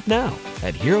health. Shop now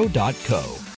at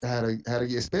hero.co. How to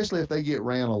get, especially if they get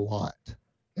ran a lot.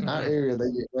 In our area,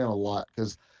 they get ran a lot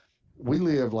because we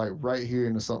live like right here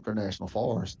in the Sumter National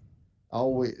Forest.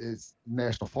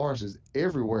 National Forest is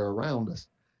everywhere around us,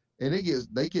 and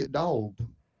they get dogged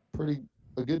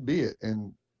a good bit,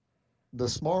 and the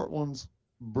smart ones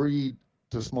breed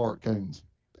to smart coons.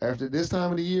 After this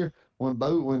time of the year, when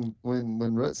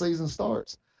rut season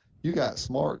starts, you got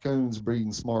smart coons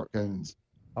breeding smart coons.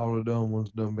 All the dumb ones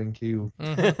done been killed.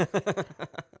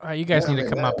 Mm-hmm. You guys need to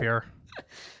come up here.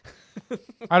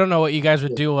 I don't know what you guys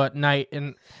would do at night,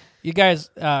 and you guys.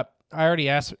 I already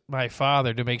asked my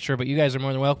father to make sure, but you guys are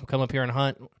more than welcome to come up here and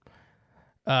hunt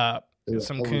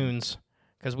some coons,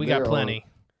 because we got plenty.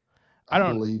 I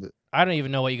don't believe it. I don't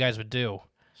even know what you guys would do.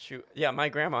 Shoot, yeah, my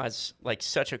grandma has like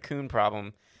such a coon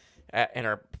problem,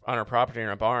 on our property in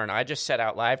our barn. I just set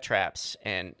out live traps,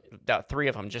 and 3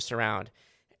 of them just around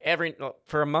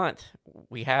for a month.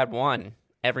 We had one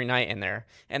every night in there,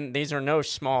 and these are no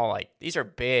small, these are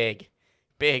big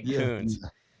coons.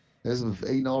 This is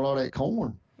eating all that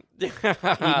corn. Eating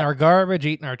our garbage,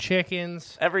 eating our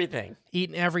chickens, everything,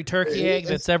 eating every turkey egg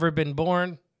that's ever been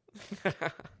born.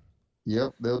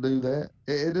 Yep, they'll do that.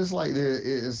 It is like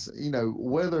it's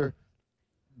whether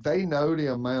they know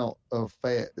the amount of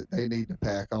fat that they need to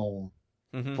pack on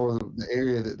for the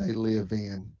area that they live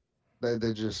in.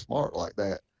 They're just smart like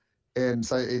that. And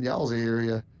so in y'all's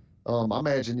area, I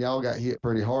imagine y'all got hit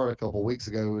pretty hard a couple of weeks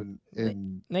ago.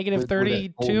 In negative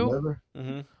 32.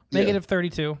 Negative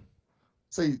 32.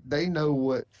 See, they know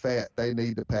what fat they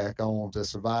need to pack on to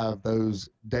survive those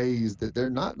days that they're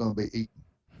not going to be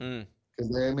eating.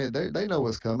 Because they know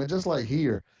what's coming. Just like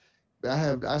here,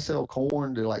 I sell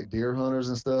corn to like deer hunters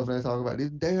and stuff, and they talk about these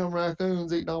damn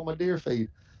raccoons eating all my deer feed.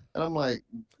 And I'm like,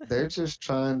 they're just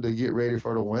trying to get ready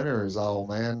for the winter is all,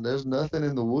 man. There's nothing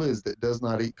in the woods that does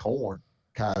not eat corn.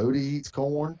 Coyote eats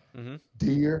corn,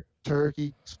 deer,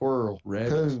 turkey, squirrel,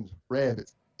 coons,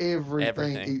 rabbits.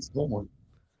 Everything eats corn.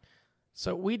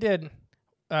 So we did,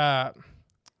 my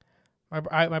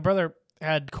brother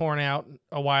had corn out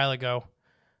a while ago,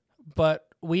 but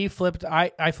we flipped,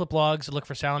 I flip logs to look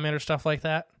for salamander, stuff like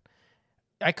that.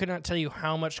 I could not tell you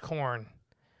how much corn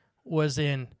was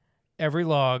in every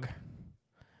log,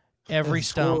 every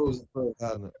stump. It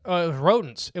was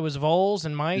rodents. It was voles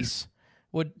and mice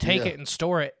would take it and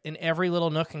store it in every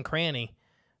little nook and cranny.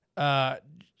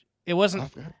 It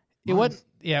wasn't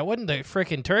the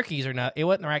freaking turkeys or not. It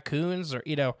wasn't the raccoons or,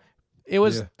 it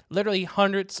was literally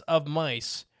hundreds of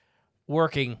mice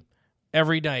working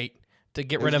every night to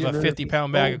get rid of a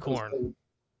 50-pound bag of corn.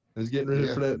 It's getting rid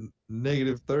of that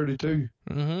negative 32.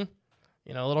 Mm-hmm.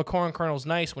 A little corn kernel's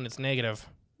nice when it's negative.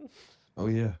 Oh,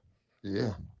 yeah.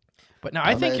 Yeah. But now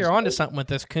I think you're onto something with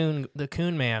this the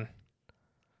Coon man.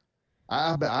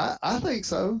 I think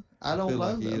so. I don't know.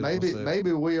 Like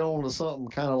maybe we're on to something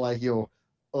kind of like your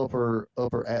upper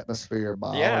atmosphere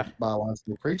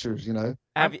biological creatures,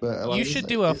 You should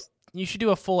do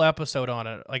a full episode on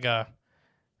it, like a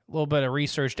little bit of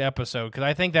researched episode, because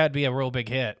I think that'd be a real big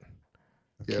hit.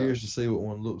 I'm curious to see what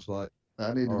one looks like.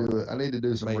 I need to do it. I need to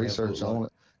do some research on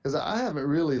it, because I haven't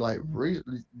really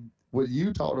what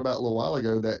you talked about a little while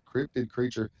ago, that cryptid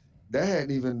creature. That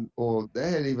hadn't even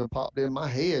popped in my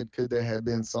head. Could there have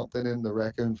been something in the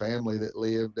raccoon family that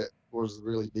lived that was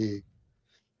really big?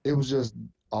 It was just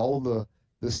all the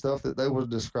stuff that they were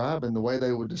describing, the way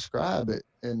they would describe it,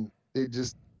 and it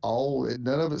just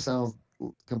none of it sounds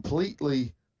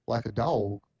completely like a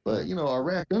dog. But a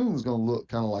raccoon's gonna look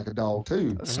kind of like a dog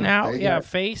too. Snout,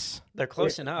 face. They're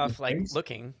close enough,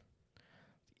 looking.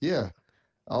 Yeah.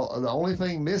 The only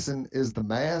thing missing is the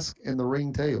mask and the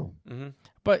ring tail. Mm-hmm.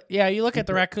 But you look at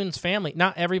the raccoon's family.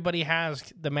 Not everybody has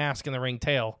the mask and the ring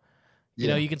tail.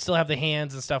 You can still have the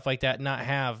hands and stuff like that, and not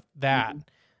have that.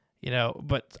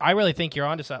 But I really think you're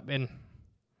onto something.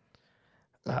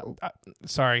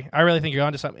 I really think you're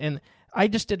onto something. And I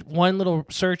just did one little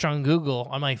search on Google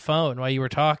on my phone while you were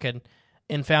talking,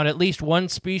 and found at least one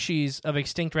species of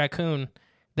extinct raccoon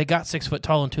that got 6 foot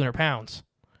tall and 200 pounds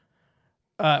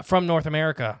from North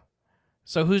America.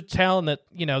 So who's telling that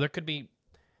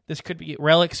this could be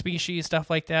relic species, stuff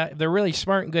like that? If they're really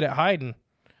smart and good at hiding,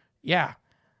 yeah.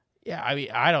 I mean,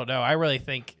 I don't know. I really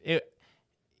think you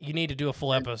need to do a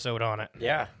full episode on it.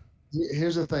 Yeah.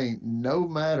 Here's the thing. No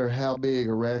matter how big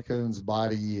a raccoon's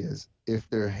body is, if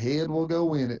their head will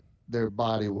go in it, their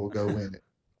body will go in it.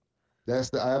 That's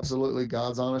the absolutely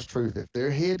God's honest truth. If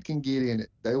their head can get in it,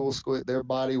 they will their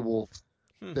body will,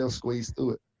 they'll squeeze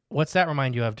through it. What's that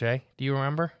remind you of, Jay? Do you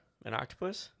remember? An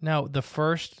octopus? No, the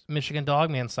first Michigan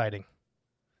Dogman sighting.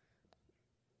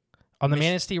 On the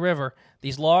Manistee River,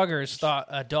 these loggers thought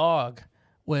a dog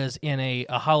was in a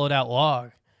hollowed out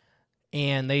log.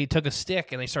 And they took a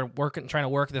stick and they started trying to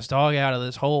work this dog out of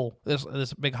this hole,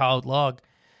 this big hollowed log.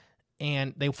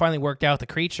 And they finally worked out the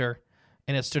creature,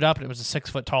 and it stood up, and it was a 6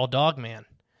 foot tall dog man.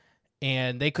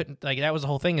 And they couldn't, that was the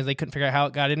whole thing, is they couldn't figure out how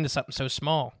it got into something so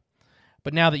small.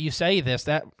 But now that you say this,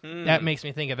 that makes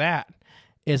me think of that.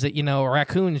 Is that, a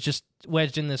raccoon is just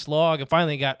wedged in this log and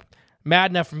finally got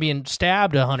mad enough from being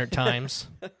stabbed 100 times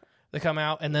to come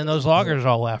out, and then those loggers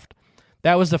all left.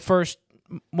 That was the first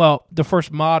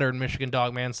modern Michigan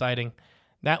Dogman sighting.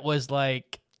 That was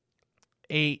like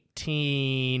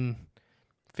 1850s,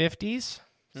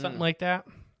 something like that.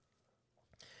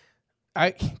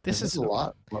 This is a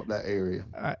lot of that area.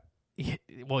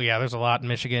 There's a lot in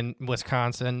Michigan,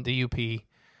 Wisconsin, the UP.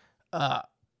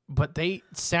 but they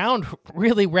sound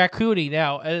really raccoony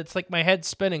now. And it's like my head's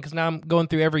spinning because now I'm going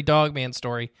through every Dogman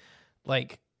story.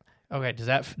 Like, okay, does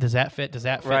that fit? Does that fit? Does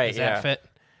that fit?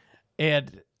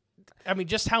 And I mean,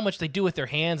 just how much they do with their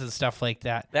hands and stuff like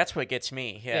that. That's what gets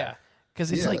me. Yeah.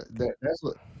 Because it's like that's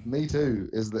what me too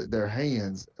is that their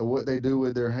hands, what they do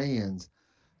with their hands.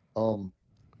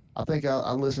 I think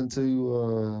I listened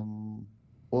to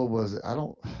what was it?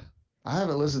 I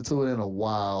haven't listened to it in a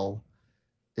while.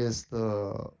 It's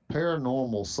the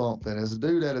Paranormal something. It's a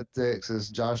dude out of Texas,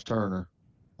 Josh Turner.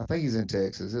 I think he's in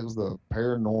Texas. It was the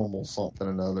Paranormal something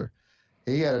or another.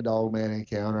 He had a Dogman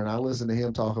encounter, and I listened to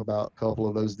him talk about a couple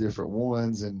of those different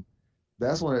ones, and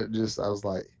that's when I was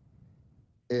like,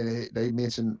 and they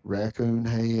mentioned raccoon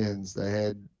hands.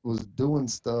 They was doing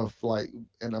stuff like,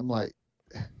 and I'm like,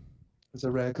 it's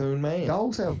a raccoon man.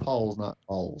 Dogs have paws, not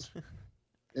paws.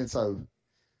 And so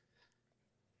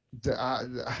I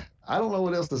don't know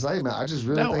what else to say, man. I just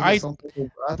really think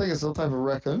it's some type of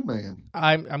raccoon man.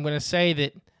 I'm going to say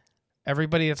that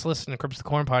everybody that's listening to Crips the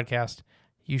Corn podcast,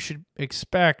 you should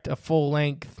expect a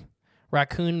full-length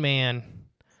raccoon man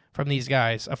from these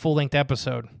guys, a full-length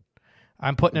episode.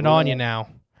 I'm putting it on you now.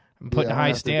 I'm putting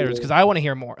high standards because I want to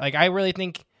hear more. Like, I really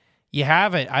think you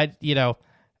have it.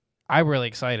 I'm really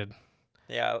excited.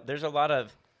 Yeah, there's a lot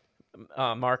of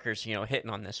markers, hitting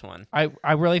on this one.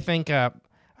 I really think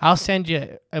I'll send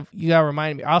you. You gotta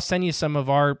remind me. I'll send you some of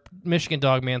our Michigan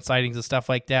Dogman sightings and stuff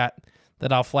like that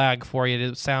I'll flag for you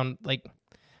to sound like,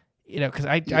 because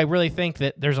I really think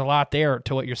that there's a lot there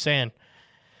to what you're saying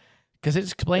because it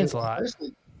explains a lot.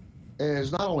 And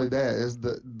it's not only that; it's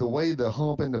the way the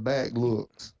hump in the back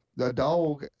looks. The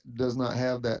dog does not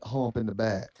have that hump in the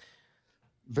back.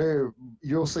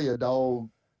 You'll see a dog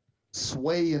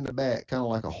sway in the back, kind of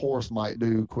like a horse might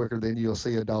do, quicker than you'll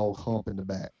see a dog hump in the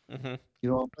back. Mm-hmm. You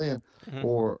know what I'm saying? Mm-hmm.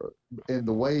 Or in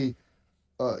the way,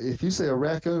 if you see a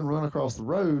raccoon run across the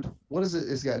road, what is it?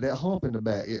 It's got that hump in the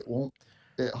back. It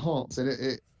humps, and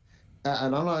and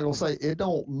I'm not gonna say it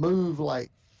don't move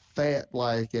like fat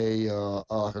like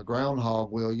a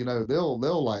groundhog will.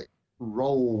 They'll like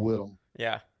roll with them.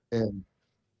 Yeah. And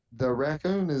the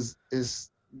raccoon is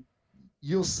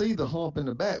you'll see the hump in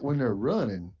the back when they're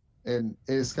running. And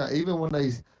it's even when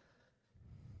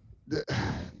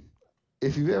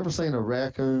if you've ever seen a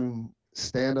raccoon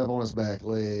stand up on its back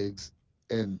legs,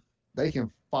 and they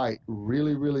can fight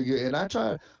really, really good. And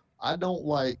I don't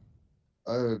like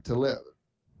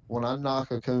when I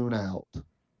knock a coon out,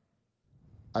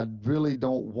 I really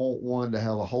don't want one to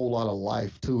have a whole lot of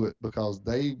life to it because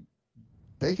they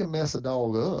can mess a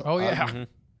dog up. Oh yeah.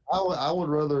 I would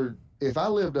rather, if I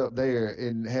lived up there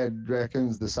and had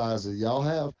raccoons the size that y'all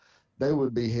have, they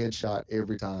would be headshot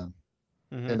every time.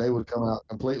 Mm-hmm. And they would come out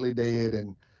completely dead.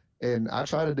 And I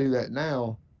try to do that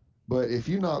now, but if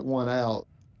you knock one out,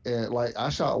 and like I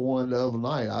shot one the other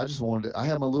night, I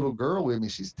had my little girl with me.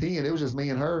 She's 10. It was just me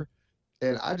and her.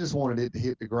 And I just wanted it to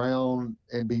hit the ground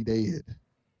and be dead.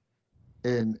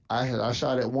 And I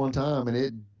shot it one time, and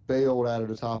it bailed out of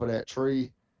the top of that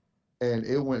tree, and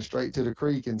it went straight to the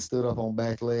creek and stood up on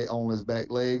his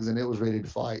back legs, and it was ready to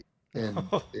fight. And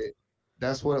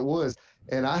that's what it was.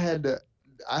 And I had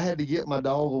to get my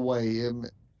dog away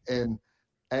and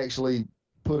actually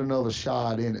put another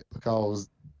shot in it because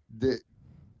it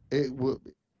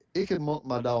could muck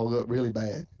my dog up really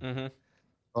bad.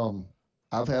 Mm-hmm.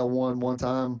 I've had one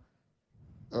time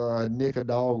nick a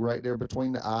dog right there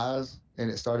between the eyes, and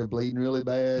it started bleeding really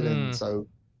bad. And so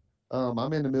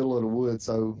I'm in the middle of the woods,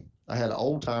 so I had an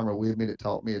old timer with me that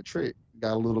taught me a trick.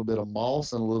 Got a little bit of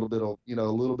moss and a little bit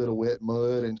of wet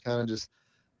mud, and kind of just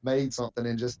made something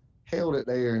and just held it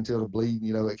there until the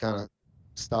bleeding, it kind of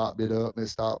stopped it up and it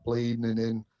stopped bleeding. And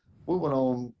then we went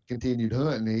on, continued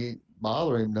hunting. He didn't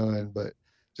bother him none, but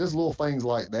just little things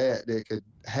like that could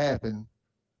happen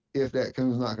if that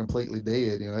coon's not completely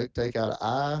dead. It could take out an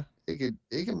eye.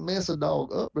 It can mess a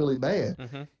dog up really bad.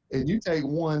 Mm-hmm. And you take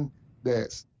one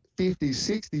that's 50,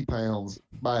 60 pounds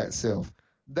by itself.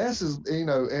 That's and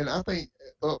I think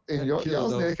up in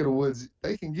y'all's neck of the woods,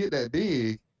 they can get that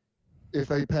big if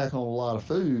they pack on a lot of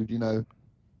food.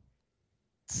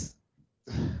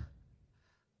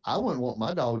 I wouldn't want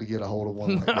my dog to get a hold of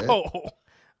one like that. No,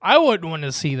 I wouldn't want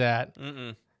to see that.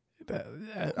 Mm-mm.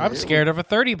 I'm scared of a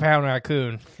 30-pound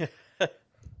raccoon.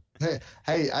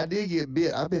 Hey, I did get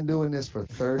bit. I've been doing this for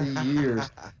 30 years,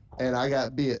 and I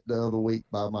got bit the other week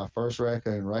by my first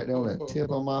raccoon right down the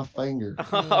tip of my finger.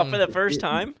 For the first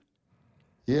time?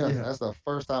 Yeah, that's the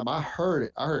first time I heard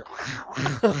it. I heard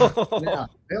and I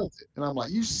felt it, and I'm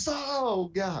like, "You saw,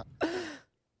 God!"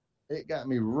 It got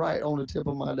me right on the tip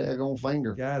of my daggone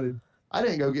finger. Got it. I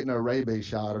didn't go get no rabies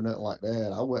shot or nothing like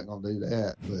that. I wasn't gonna do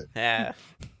that, but Yeah,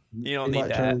 you don't He need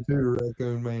might turn into a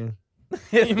raccoon man.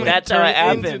 that. That's how it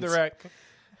happens. Into the wreck.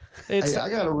 hey, I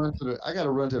gotta run to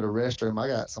the restroom. I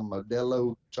got some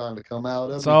Modelo trying to come out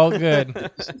of It's me. all good.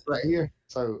 It's right here.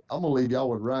 So I'm gonna leave y'all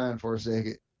with Ryan for a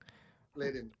second.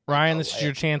 Let him. Ryan, this is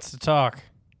your chance to talk.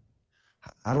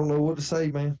 I don't know what to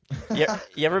say, man.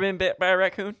 You ever been bit by a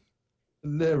raccoon?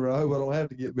 Never. I hope I don't have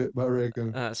to get bit by a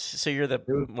raccoon. So you're the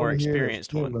more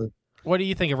experienced one. What do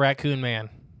you think of Raccoon Man?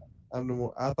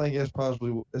 I think it's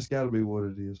got to be what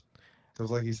it is. Because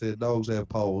like he said, dogs have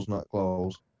paws, not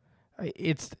claws.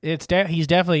 He's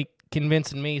definitely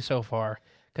convincing me so far.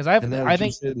 Because I think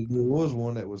you said that there was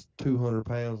one that was 200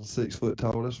 pounds and 6 foot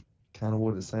tall. That's kind of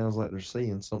what it sounds like they're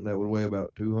seeing. Something that would weigh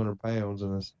about 200 pounds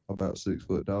and it's about 6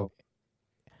 foot tall.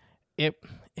 It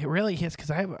really is, because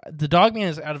the Dogman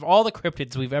is, out of all the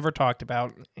cryptids we've ever talked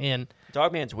about, and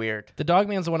Dogman's weird. The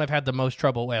Dogman's the one I've had the most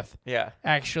trouble with. Yeah.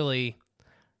 Actually,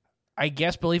 I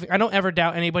guess I don't ever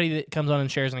doubt anybody that comes on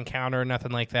and shares an encounter or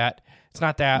nothing like that. It's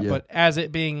not that, but as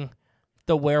it being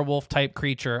the werewolf type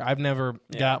creature, I've never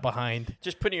got behind.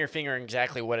 Just putting your finger on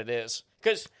exactly what it is.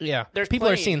 Because there's people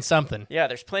are seeing something. Yeah,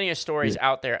 there's plenty of stories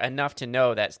out there enough to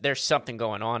know that there's something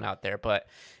going on out there, but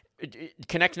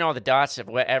connecting all the dots of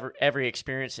whatever every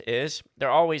experience is,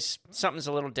 they're always something's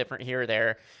a little different here or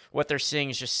there. What they're seeing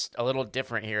is just a little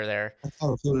different here or there. I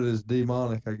thought I put it as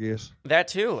demonic, I guess. That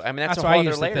too. I mean, that's a what whole I other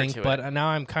used layer to think, to but it. now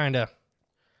I'm kind of.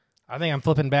 I think I'm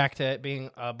flipping back to it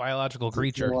being a biological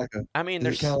creature. I mean,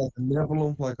 there's kind of like a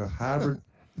Nephilim, like a hybrid.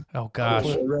 Oh gosh,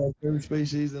 a raccoon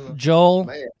species.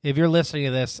 Joel, if you're listening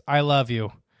to this, I love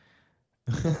you,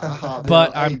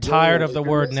 but I'm tired of the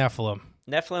word Nephilim.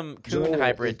 Nephilim coon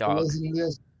hybrid dog.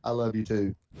 I love you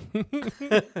too.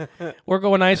 We're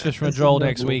going ice fishing with Joel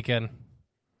next weekend.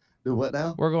 Do what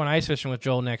now? We're going ice fishing with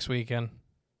Joel next weekend.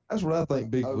 That's what I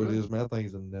think Bigfoot is, man. I think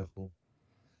it's a Nephilim.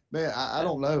 Man, I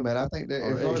don't know, man. I think that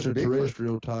as far as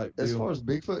extraterrestrial type. As far as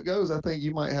Bigfoot goes, I think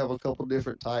you might have a couple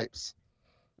different types.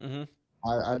 Mm-hmm.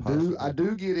 I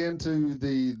do get into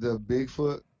the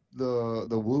Bigfoot, the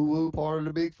woo woo part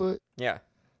of the Bigfoot. Yeah.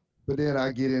 But then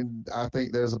I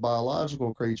think there's a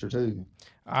biological creature too.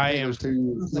 There's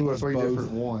two or three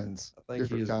different ones. I think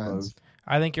different kinds.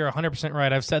 I think you're 100%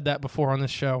 right. I've said that before on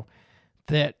this show.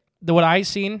 That what I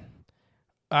seen,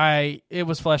 it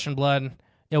was flesh and blood.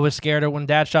 It was scared. When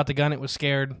Dad shot the gun, it was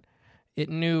scared. It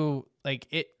knew, like,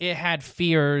 it had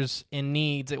fears and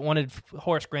needs. It wanted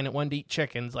horse grain. It wanted to eat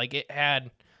chickens. Like, it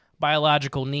had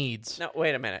biological needs. Now,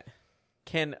 wait a minute.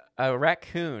 Can a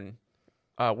raccoon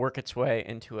work its way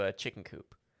into a chicken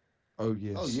coop? Oh,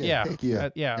 yes. Oh, yeah.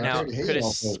 Yeah. Now,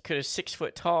 could a 6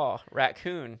 foot tall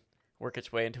raccoon work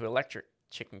its way into an electric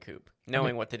chicken coop,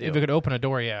 knowing what to do? If it could open a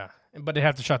door, yeah. But it'd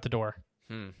have to shut the door.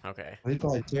 Okay. He'd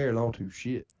probably tear it all to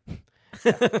shit.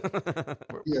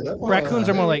 Raccoons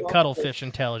are more like cuttlefish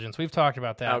intelligence. We've talked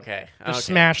about that. Okay. Just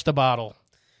smash the bottle.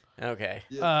 Okay.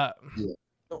 Yeah.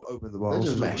 Don't open the bottle.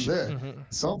 Smash it.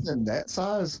 Something that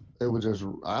size, I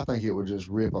think it would just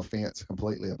rip a fence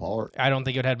completely apart. I don't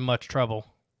think it would have much trouble.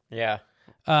 Yeah.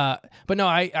 But no,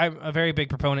 I'm a very big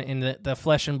proponent in the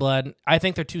flesh and blood. I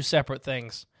think they're two separate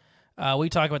things. We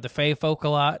talk about the Fae folk a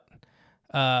lot.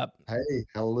 Hey,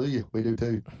 hallelujah. We do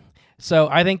too. So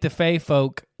I think the Fae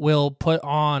folk will put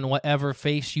on whatever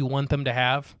face you want them to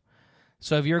have.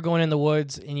 So if you're going in the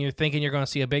woods and you're thinking you're going to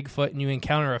see a Bigfoot and you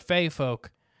encounter a Fae folk,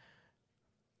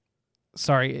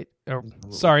 sorry,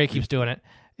 it keeps doing it.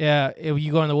 Yeah, if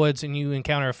you go in the woods and you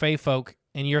encounter a Fae folk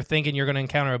and you're thinking you're going to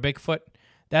encounter a Bigfoot,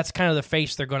 that's kind of the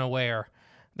face they're going to wear.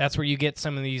 That's where you get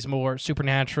some of these more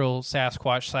supernatural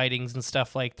Sasquatch sightings and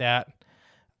stuff like that.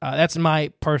 That's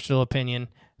my personal opinion.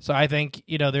 So I think,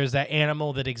 there's that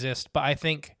animal that exists, but I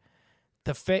think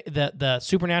the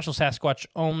supernatural Sasquatch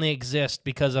only exist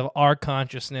because of our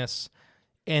consciousness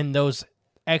and those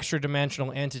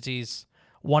extra-dimensional entities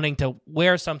wanting to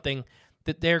wear something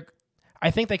that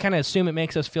I think they kind of assume it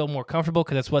makes us feel more comfortable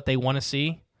because that's what they want to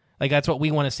see. Like, that's what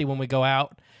we want to see when we go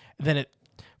out. Then it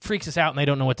freaks us out and they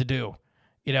don't know what to do.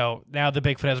 Now the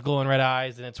Bigfoot has glowing red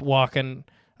eyes and it's walking.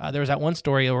 There was that one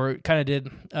story where it kind of did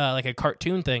like a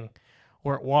cartoon thing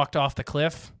where it walked off the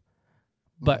cliff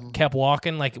but kept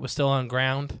walking like it was still on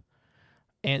ground.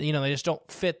 And, they just don't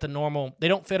fit they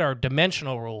don't fit our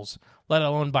dimensional rules, let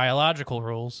alone biological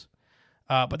rules.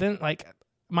 But then, like,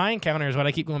 my encounter is what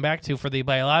I keep going back to for the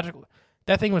biological.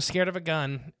 That thing was scared of a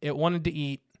gun. It wanted to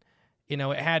eat. It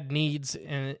had needs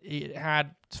and it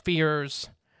had fears.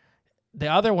 The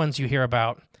other ones you hear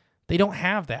about, they don't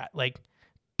have that. Like,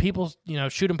 people,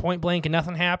 shoot them point blank and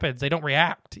nothing happens. They don't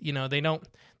react.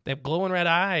 They have glowing red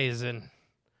eyes and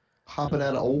hopping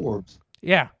out of orbs.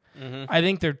 Yeah. I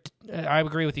think I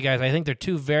agree with you guys. I think they're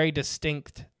two very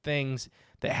distinct things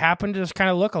that happen to just kind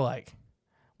of look alike,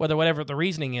 whatever the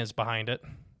reasoning is behind it.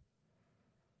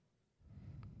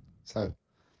 So,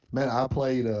 man, I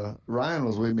played. Ryan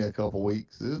was with me a couple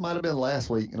weeks. This might have been last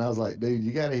week, and I was like, "Dude,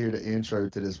 you got to hear the intro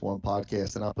to this one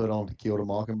podcast." And I put on "To Kill the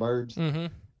Mockingbirds." Mm-hmm.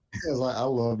 I was like, I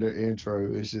love their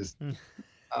intro. It's just,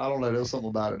 I don't know. There's something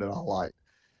about it that I like.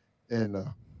 And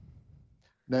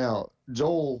now,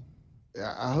 Joel,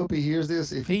 I hope he hears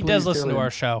this. If he does listen to our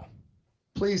show,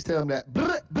 please tell him that.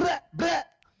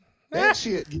 That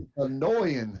shit gets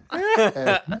annoying.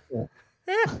 I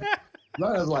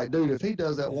was like, dude, if he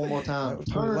does that one more time,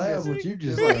 turn that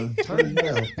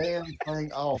damn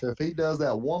thing off. If he does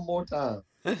that one more time.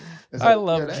 I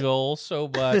love Joel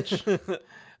so much.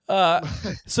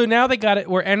 So now they got it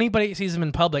where anybody sees him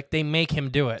in public, they make him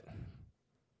do it.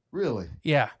 Really?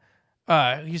 Yeah.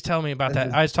 He's telling me about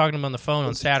that. I was talking to him on the phone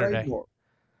on Saturday.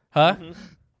 Huh? Mm-hmm.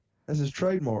 That's his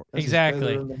trademark. That's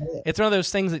exactly. It's one of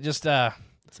those things that just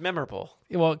it's memorable.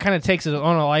 Well, it kind of takes it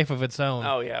on a life of its own.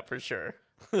 Oh yeah, for sure.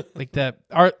 Like that.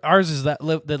 Ours is that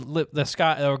the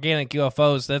sky organic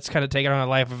UFOs. That's kind of taking on a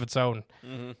life of its own.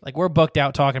 Mm-hmm. Like we're booked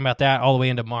out talking about that all the way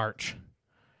into March.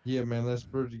 Yeah, man, that's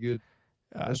pretty good.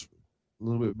 That's a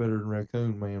little bit better than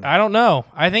Raccoon Man. I don't know.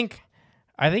 I think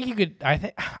you could.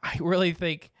 I really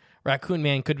think Raccoon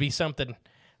Man could be something.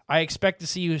 I expect to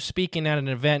see you speaking at an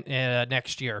event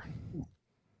next year.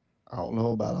 I don't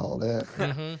know about all that.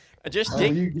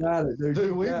 Mm-hmm. You got it,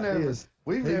 dude. We've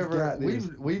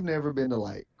never been to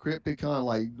like Crypticon.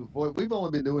 Like we've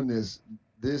only been doing this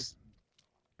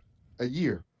a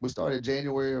year. We started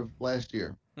January of last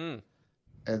year.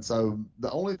 And so the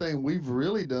only thing we've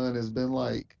really done has been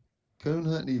like coon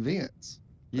hunting events,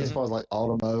 as far as like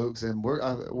Autumn Oaks, and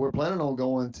we're planning on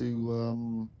going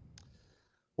to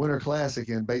Winter Classic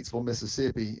in Batesville,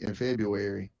 Mississippi in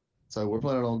February. So we're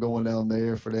planning on going down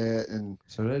there for that. And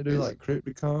so they do like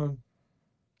Crypticon.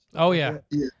 Oh yeah.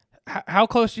 How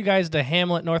close are you guys to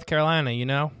Hamlet, North Carolina? You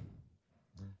know?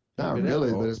 Not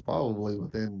really, but it's probably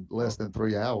within less than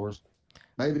 3 hours.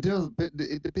 Maybe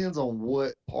it depends on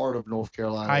what part of North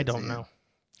Carolina. I don't know.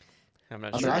 I'm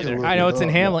not sure either. I know it's in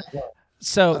Hamlet.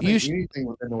 So anything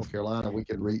within North Carolina we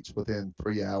could reach within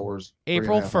 3 hours.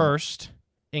 April 1st,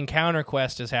 Encounter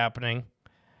Quest is happening.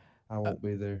 I won't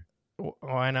be there.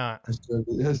 Why not?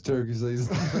 That's turkey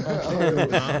season.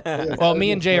 Well,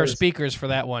 me and Jay are speakers for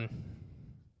that one.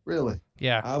 Really?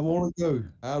 Yeah. I want to go.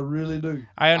 I really do.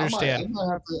 I understand.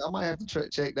 I might have to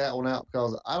check that one out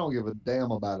because I don't give a damn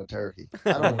about a turkey.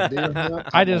 I don't deer hunt.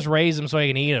 I just raise them so I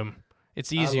can eat them.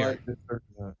 It's easier. I like the turkey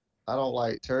hunt. I don't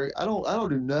like turkey. I don't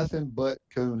do nothing but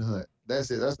coon hunt.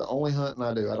 That's it. That's the only hunting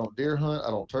I do. I don't deer hunt.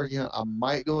 I don't turkey hunt. I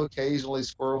might go occasionally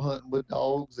squirrel hunting with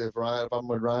dogs if I'm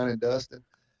with Ryan and Dustin.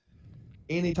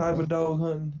 Any type of dog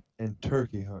hunting and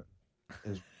turkey hunting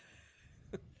is.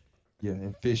 Yeah,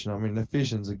 and fishing. I mean, the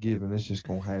fishing's a given. It's just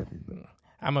gonna happen. But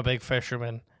I'm a big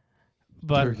fisherman,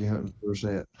 but turkey hunting first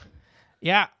that.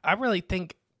 Yeah, I really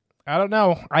think. I don't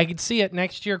know. I could see it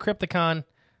next year, Crypticon.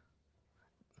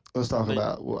 Let's talk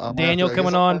about Daniel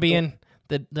coming on, being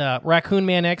the Raccoon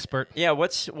Man expert. Yeah,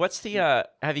 what's the?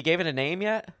 Have you gave it a name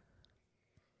yet?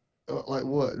 Like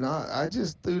what? No, I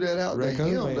just threw that out to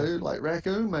him, dude. Like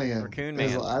Raccoon Man. Raccoon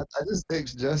Man. I just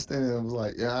texted Justin and was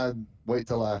like, yeah, I'd wait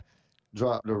till I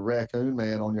drop the Raccoon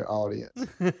Man on your audience.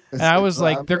 And I was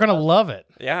like, they're gonna love it.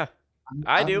 Yeah,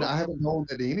 I do. I haven't told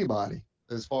that to anybody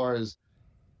as far as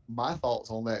my thoughts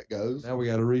on that goes. Now we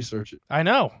got to research it. I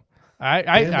know.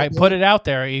 I put it out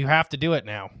there. You have to do it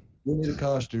now. We need a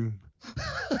costume.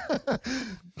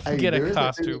 Get a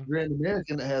costume. Grand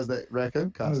American that has that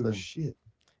raccoon costume. Oh shit!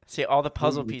 See, all the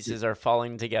puzzle pieces are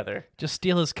falling together. Just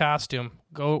steal his costume.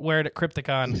 Go wear it at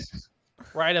Crypticon.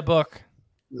 Write a book.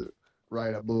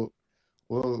 Write a book.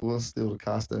 We'll steal the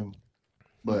costume.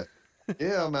 But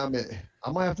yeah, I mean,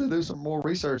 I might have to do some more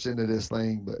research into this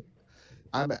thing. But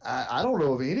I don't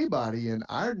know of anybody in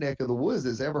our neck of the woods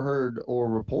that's ever heard or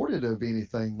reported of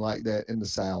anything like that in the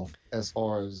South, as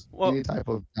far as any type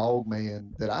of dog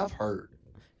man that I've heard.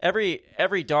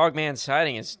 Every dog man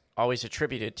sighting is always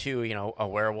attributed to, a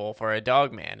werewolf or a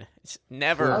dog man. It's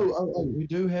never. We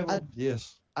do have one.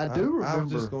 Yes. I do remember. I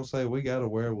was just going to say, we got a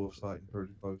werewolf sighting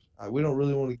pretty close. We don't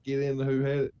really want to get into who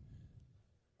had it.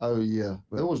 Oh, yeah.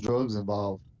 There was drugs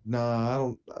involved. Nah, I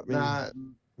don't. I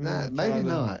mean, maybe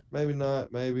not. Maybe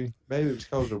not. Maybe it's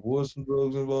because there was some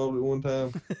drugs involved at one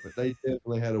time, but they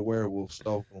definitely had a werewolf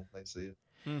stalking them, they said.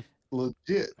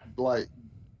 Legit, like,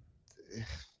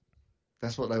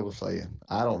 That's what they were saying.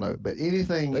 I don't know, but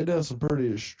anything They done some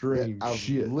pretty extreme I've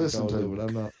shit. listened because to.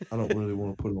 of it. I don't really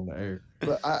want to put it on the air.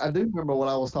 But I do remember when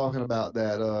I was talking about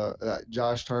that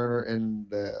Josh Turner and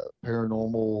the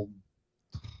Paranormal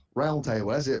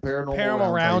Roundtable. That's it,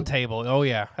 Paranormal Roundtable. Oh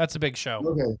yeah, that's a big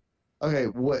show. Okay.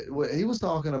 What he was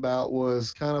talking about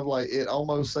was kind of like it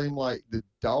almost seemed like the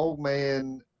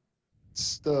Dogman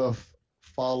stuff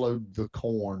followed the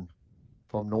Corn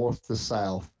from north to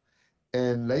south,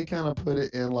 and they kind of put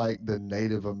it in like the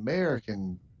Native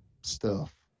American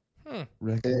stuff.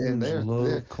 Raccoons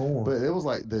love corn. But it was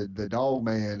like the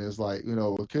Dogman is like,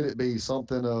 could it be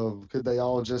something of, could they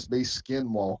all just be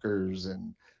skinwalkers,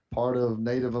 and part of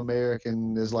Native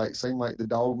American is like, seem like the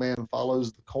Dogman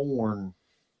follows the Corn.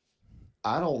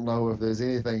 I don't know if there's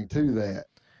anything to that.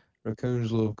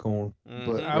 Raccoons love corn.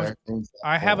 But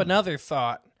I have another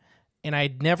thought, and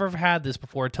I'd never had this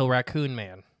before until Raccoon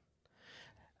Man.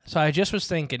 So I just was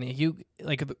thinking, you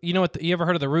ever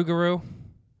heard of the Rougarou?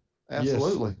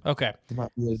 Absolutely. Yes. Okay. It might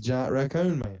be a giant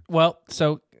raccoon man. Well,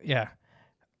 so yeah,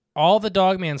 all the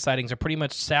Dogman sightings are pretty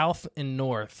much south and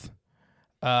north,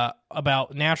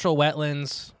 about natural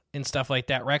wetlands and stuff like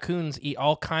that. Raccoons eat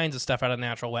all kinds of stuff out of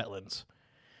natural wetlands.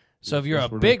 So if you're a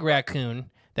big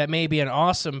raccoon, that may be an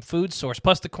awesome food source,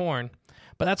 plus the corn.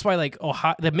 But that's why, like,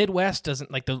 Ohio, the Midwest doesn't,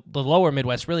 like, the lower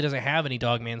Midwest really doesn't have any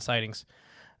Dogman sightings.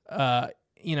 A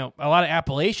lot of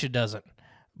Appalachia doesn't.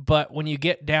 But when you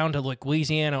get down to, like,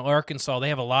 Louisiana, Arkansas, they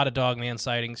have a lot of Dogman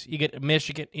sightings. You get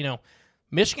Michigan,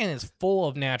 Michigan is full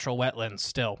of natural wetlands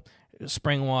still,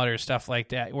 spring water, stuff like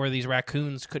that, where these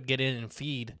raccoons could get in and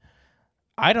feed.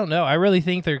 I don't know. I really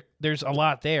think there's a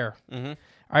lot there. Mm-hmm.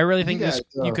 I really think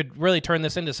you could really turn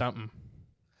this into something.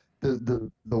 The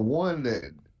one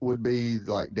that would be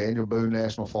like Daniel Boone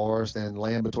National Forest and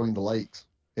Land Between the Lakes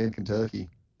in Kentucky,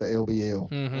 the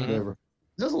LBL, whatever.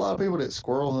 There's a lot of people that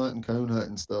squirrel hunt and coon hunt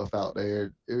and stuff out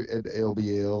there at the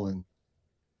LBL, and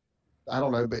I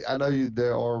don't know, but I know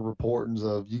there are reportings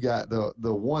of, you got the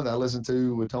one I listened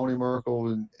to with Tony Merkel,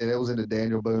 and it was in the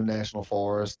Daniel Boone National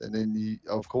Forest, and then you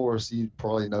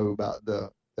probably know about the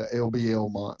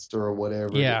LBL monster or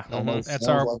whatever. Yeah, that's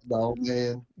our like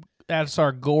Dogman. That's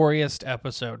our goriest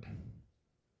episode.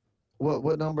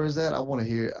 What number is that? I want to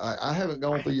hear. I haven't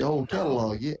gone through your whole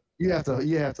catalog yet. You have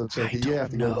to check it. You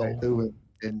have to go back through it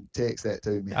and text that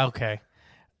to me. Okay.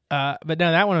 But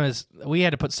no, that one we had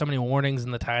to put so many warnings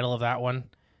in the title of that one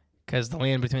because the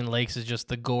Land Between the Lakes is just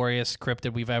the goriest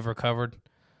cryptid we've ever covered.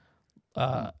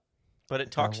 But it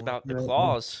talks about the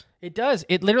claws. It does.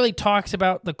 It literally talks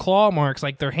about the claw marks,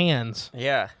 like their hands.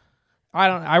 Yeah.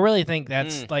 I really think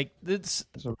that's like it's.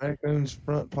 So raccoon's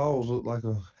front paws look like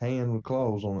a hand with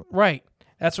claws on it. Right.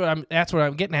 That's what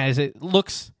I'm getting at. Is it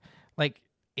looks like,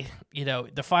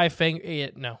 the 5 finger.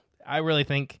 No, I really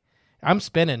think I'm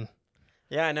spinning.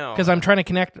 Yeah, I know. Because I'm trying to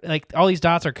connect. Like all these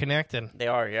dots are connected. They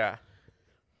are, yeah.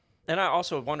 And I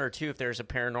also wonder too if there's a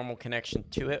paranormal connection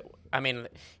to it. I mean,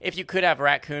 if you could have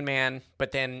Raccoon Man,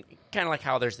 but then kind of like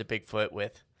how there's the Bigfoot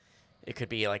with, it could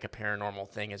be like a paranormal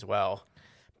thing as well.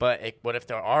 But what if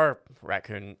there are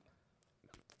raccoon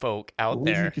folk out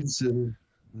there? Would you consider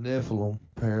Nephilim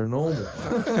paranormal?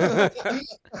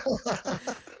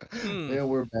 Yeah,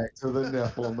 we're back to the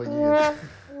Nephilim again.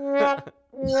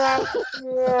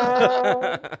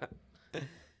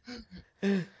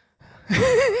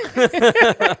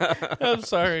 I'm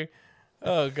sorry.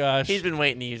 Oh gosh, he's been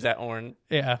waiting to use that horn.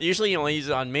 Yeah. Usually, you only use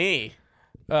it on me.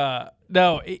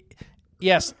 No.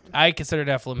 Yes, I consider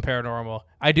Nephilim paranormal.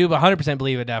 I do 100%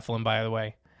 believe in Nephilim. By the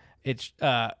way, it's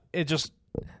just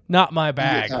not my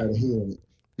bag. You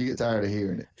get tired of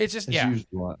hearing it. It's just it's used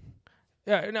a lot.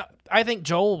 Yeah. No, I think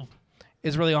Joel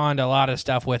is really on to a lot of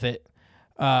stuff with it,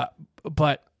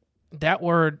 but that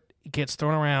word gets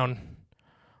thrown around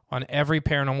on every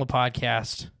paranormal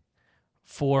podcast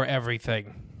for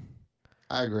everything.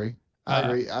 I agree.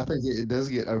 I think it does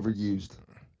get overused.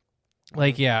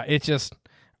 Like, yeah, it's just,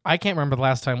 I can't remember the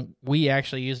last time we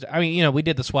actually used it. I mean, we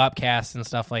did the swap cast and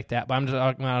stuff like that, but I'm just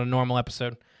talking about a normal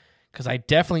episode because I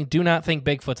definitely do not think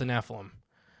Bigfoot's a Nephilim.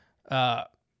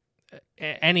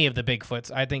 Any of the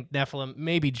Bigfoots. I think Nephilim,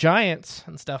 maybe giants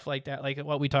and stuff like that, like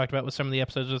what we talked about with some of the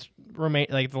episodes with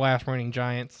like the last remaining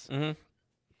giants. Mm-hmm.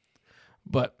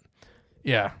 But,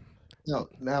 yeah. No,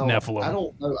 now Nephilim. I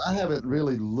don't know. I haven't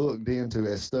really looked into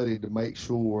a study to make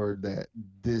sure that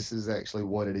this is actually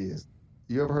what it is.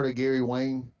 You ever heard of Gary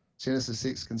Wayne, Genesis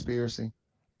 6 conspiracy?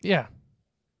 Yeah.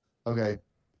 Okay.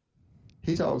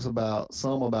 He talks about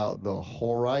the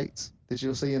Horites that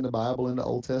you'll see in the Bible in the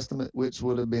Old Testament, which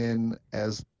would have been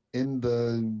as in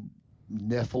the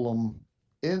Nephilim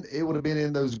it would have been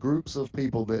in those groups of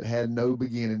people that had no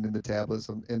beginning in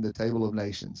the in the table of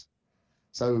nations.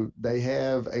 So they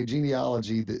have a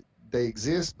genealogy that they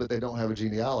exist, but they don't have a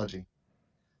genealogy.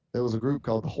 There was a group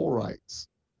called the Horites,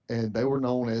 and they were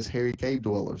known as hairy cave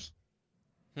dwellers.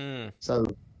 So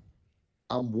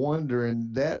I'm wondering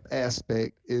that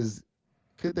aspect is,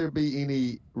 could there be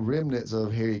any remnants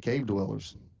of hairy cave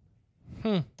dwellers?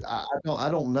 I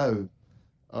don't know.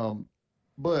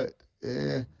 But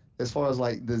as far as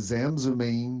like the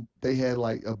Zamzumine, they had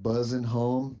like a buzzing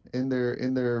hum in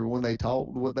their when they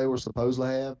talked what they were supposed to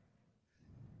have,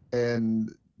 and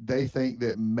they think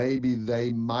that maybe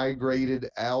they migrated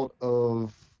out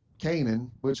of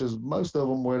Canaan, which is most of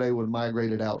them where they would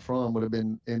migrated out from would have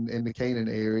been in the Canaan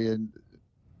area. And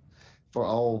for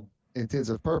all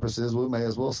intensive purposes, we may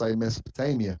as well say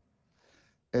Mesopotamia.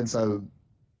 And so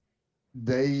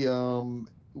they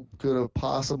could have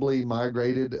possibly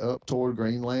migrated up toward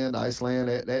Greenland, Iceland,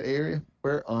 that area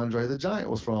where Andre the Giant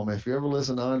was from. If you ever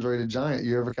listen to Andre the Giant,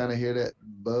 you ever kind of hear that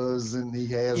buzz and he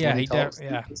has when he talks.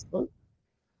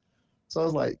 So I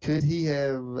was like, could he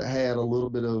have had a little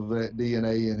bit of that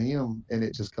DNA in him and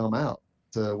it just come out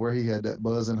to where he had that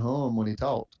buzz and hum when he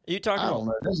talked? Are you talking I don't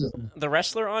know. the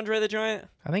wrestler Andre the Giant?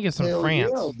 I think it's from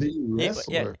France. Yeah, the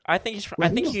wrestler. Yeah, I think he's from, I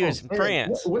think he was from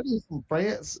France. Well, he's from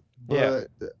France, but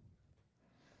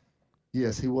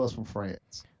yes, he was from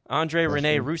France. Andre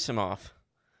Rene Roussimoff.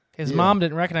 His mom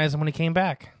didn't recognize him when he came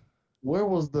back. Where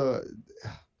was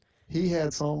he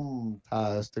had some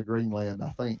ties to Greenland, I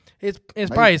think. It's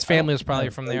probably his family was probably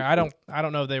from there. I don't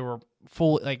know if they were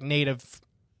full like native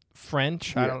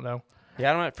French. Yeah. I don't know.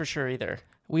 Yeah, I don't know for sure either.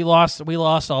 We lost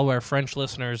all of our French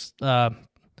listeners a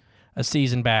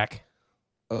season back.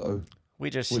 We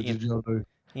just what did y'all do?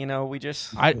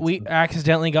 We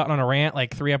accidentally got on a rant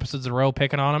like 3 episodes in a row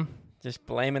picking on them. Just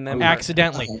blaming them.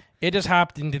 Accidentally. It just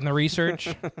hopped into the research.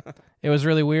 It was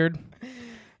really weird.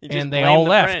 And they blame all the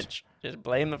left. French. Just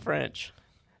blame the French.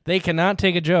 They cannot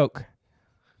take a joke.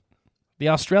 The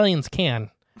Australians can.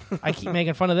 I keep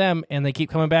making fun of them, and they keep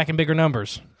coming back in bigger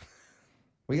numbers.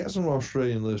 We got some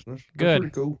Australian listeners. Good. They're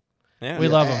pretty cool. Yeah. We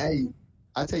love them. Hey,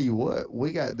 I tell you what,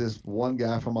 we got this one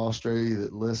guy from Australia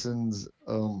that listens.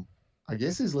 I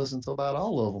guess he's listened to about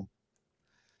all of them.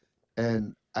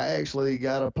 And I actually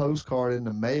got a postcard in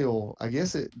the mail. I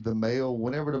guess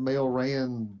whenever the mail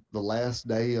ran the last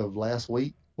day of last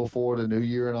week before the new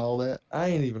year and all that. I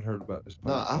ain't even heard about this.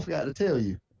 No, I forgot to tell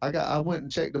you. I went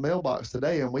and checked the mailbox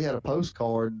today, and we had a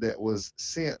postcard that was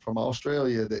sent from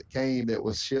Australia that came that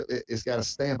was shipped. It's got a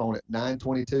stamp on it.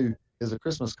 9/22 is a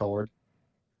Christmas card,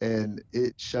 and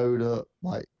it showed up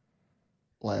like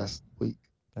last week.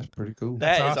 That's pretty cool.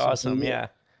 That's awesome. Yeah.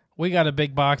 We got a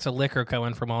big box of liquor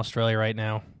coming from Australia right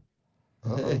now.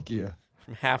 Heck yeah.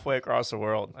 From halfway across the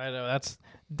world. I know. That's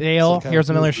Dale. Here's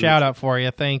another shout out for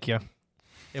you. Thank you.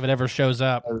 If it ever shows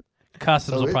up,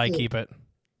 Customs will probably keep it.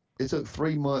 It took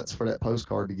 3 months for that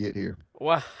postcard to get here.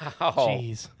 Wow.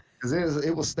 Jeez. Because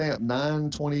it was stamped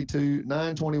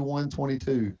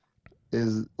 9/21/22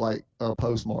 is like a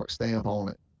postmark stamp on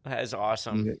it. That is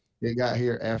awesome. It got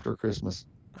here after Christmas.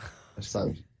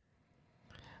 So.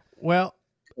 Well,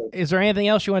 is there anything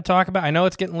else you want to talk about? I know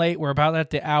it's getting late. We're about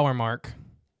at the hour mark.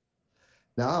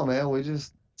 No, man, we're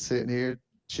just sitting here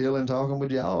chilling, talking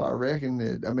with y'all. I reckon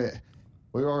that,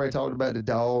 we already talked about the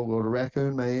dog or the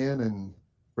raccoon man and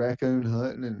raccoon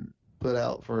hunting and put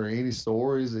out for any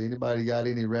stories. Anybody got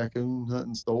any raccoon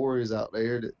hunting stories out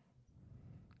there that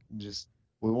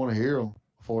we want to hear them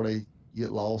before they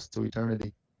get lost to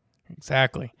eternity.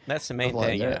 Exactly. That's the main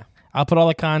thing, yeah. I'll put all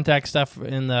the contact stuff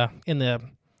in the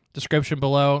description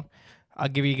below. I'll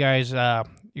give you guys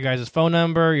your guys' phone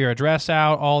number, your address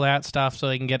out, all that stuff, so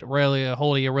they can get really a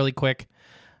hold of you really quick.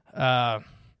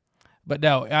 But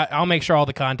no, I'll make sure all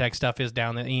the contact stuff is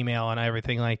down the email and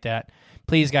everything like that.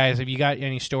 Please, guys, if you got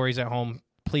any stories at home,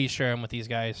 please share them with these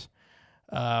guys.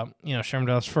 Share them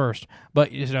to us first,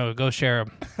 but go share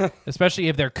them, especially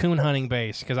if they're coon hunting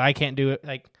based, because I can't do it.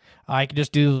 Like I can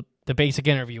just do the basic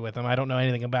interview with them. I don't know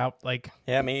anything about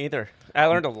Yeah, me either. I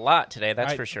learned a lot today.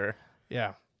 That's for sure.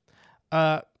 Yeah.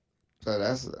 So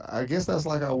I guess that's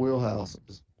like our wheelhouse,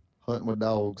 is hunting with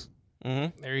dogs.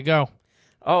 Mm-hmm. There you go.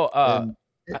 Oh,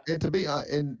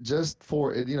 and just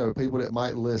for people that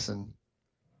might listen,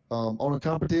 on a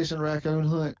competition raccoon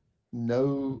hunt,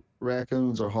 no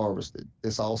raccoons are harvested.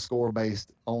 It's all score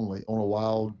based only on a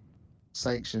wild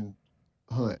sanctioned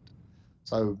hunt.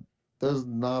 So there's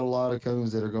not a lot of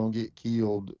coons that are going to get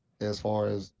killed as far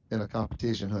as in a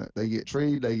competition hunt. They get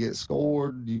treed, they get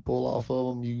scored, you pull off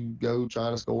of them, you go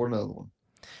try to score another one.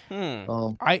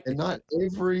 And not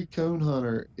every coon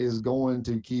hunter is going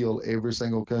to kill every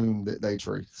single coon that they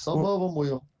tree. Some of them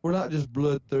will. We're not just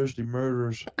bloodthirsty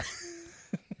murderers.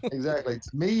 Exactly.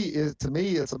 To me,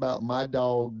 it's about my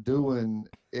dog doing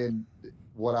in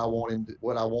what I want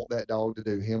that dog to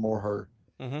do, him or her.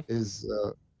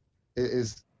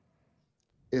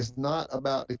 It's not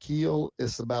about the kill.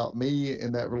 It's about me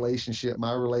and that relationship,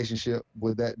 my relationship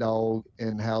with that dog,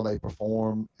 and how they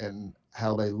perform and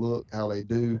how they look, how they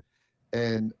do.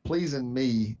 And pleasing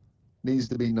me needs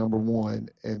to be number one.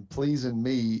 And pleasing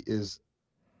me is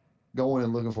going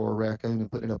and looking for a raccoon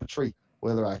and putting it up a tree,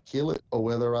 whether I kill it or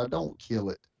whether I don't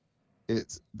kill it.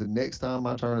 It's the next time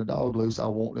I turn a dog loose, I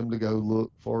want them to go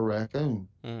look for a raccoon.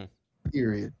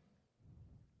 Period.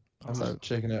 I'm just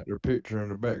checking out their picture in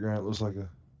the background. It looks like a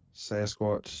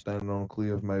Sasquatch standing on a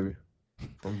cliff, maybe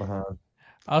from behind.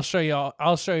 I'll show you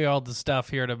all the stuff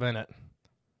here in a minute.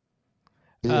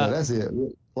 Yeah, that's it.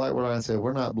 Like what I said,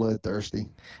 we're not bloodthirsty.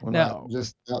 We're not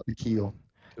just out to kill.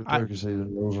 Till turkey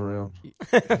season rolls around.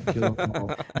 Kill them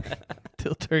all.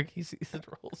 Till turkey season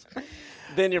rolls.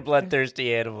 Then you're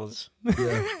bloodthirsty animals.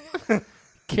 Yeah.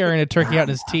 Carrying a turkey out in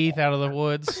his teeth out of the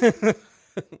woods.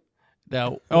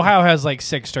 No, Ohio has like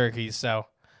 6 turkeys, so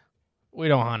we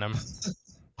don't hunt them.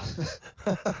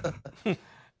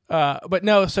 But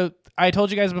no, so I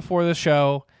told you guys before the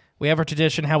show, we have our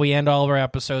tradition how we end all of our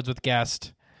episodes with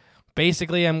guests.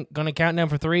 Basically, I'm going to count down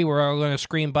for 3. We're all going to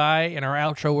scream by, and our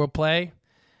outro will play,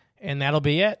 and that'll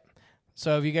be it.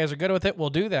 So if you guys are good with it, we'll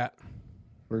do that.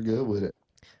 We're good with it.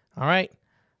 All right.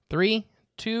 3,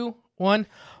 2, 1.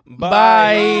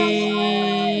 Bye.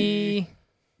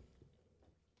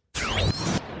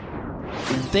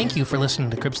 Thank you for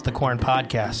listening to Crips of the Corn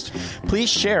podcast. Please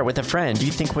share with a friend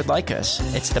you think would like us.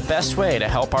 It's the best way to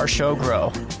help our show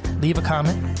grow. Leave a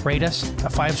comment, rate us, a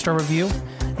 5-star review,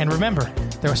 and remember,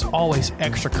 there is always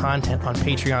extra content on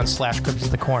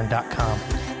Patreon.com/CripsOfTheCorn.com.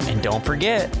 And don't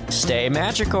forget, stay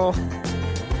magical.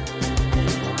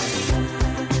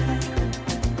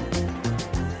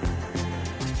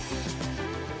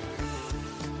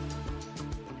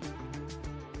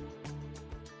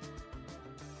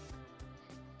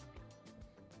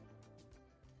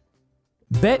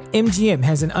 BetMGM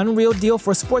has an unreal deal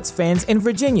for sports fans in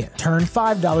Virginia. Turn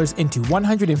 $5 into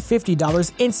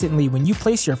 $150 instantly when you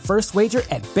place your first wager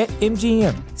at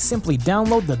BetMGM. Simply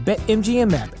download the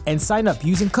BetMGM app and sign up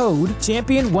using code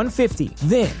Champion150.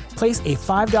 Then, place a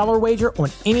 $5 wager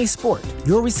on any sport.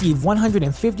 You'll receive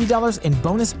 $150 in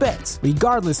bonus bets,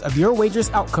 regardless of your wager's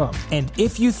outcome. And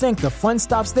if you think the fun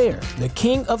stops there, the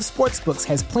king of sportsbooks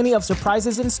has plenty of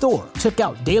surprises in store. Check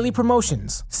out daily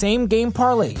promotions, same-game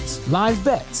parlays, live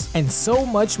bets, and so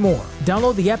much more.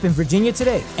 Download the app in Virginia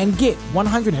today and get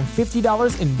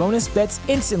 $150 in bonus bets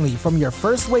instantly from your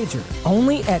first wager.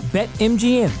 Only at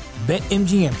BetMGM.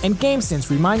 BetMGM and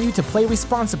GameSense remind you to play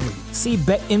responsibly. See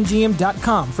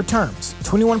BetMGM.com for terms.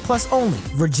 21 plus only.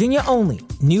 Virginia only.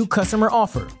 New customer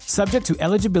offer. Subject to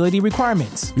eligibility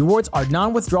requirements. Rewards are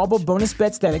non-withdrawable bonus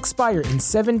bets that expire in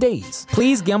 7 days.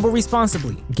 Please gamble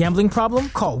responsibly. Gambling problem?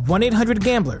 Call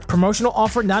 1-800-GAMBLER. Promotional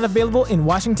offer not available in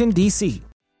Washington, D.C.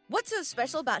 What's so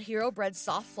special about Hero Bread's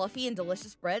soft, fluffy, and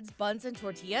delicious breads, buns, and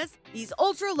tortillas? These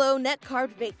ultra-low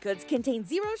net-carb baked goods contain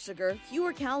 0 sugar,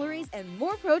 fewer calories, and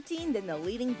more protein than the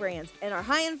leading brands, and are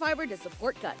high in fiber to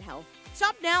support gut health.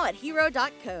 Shop now at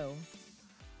Hero.co.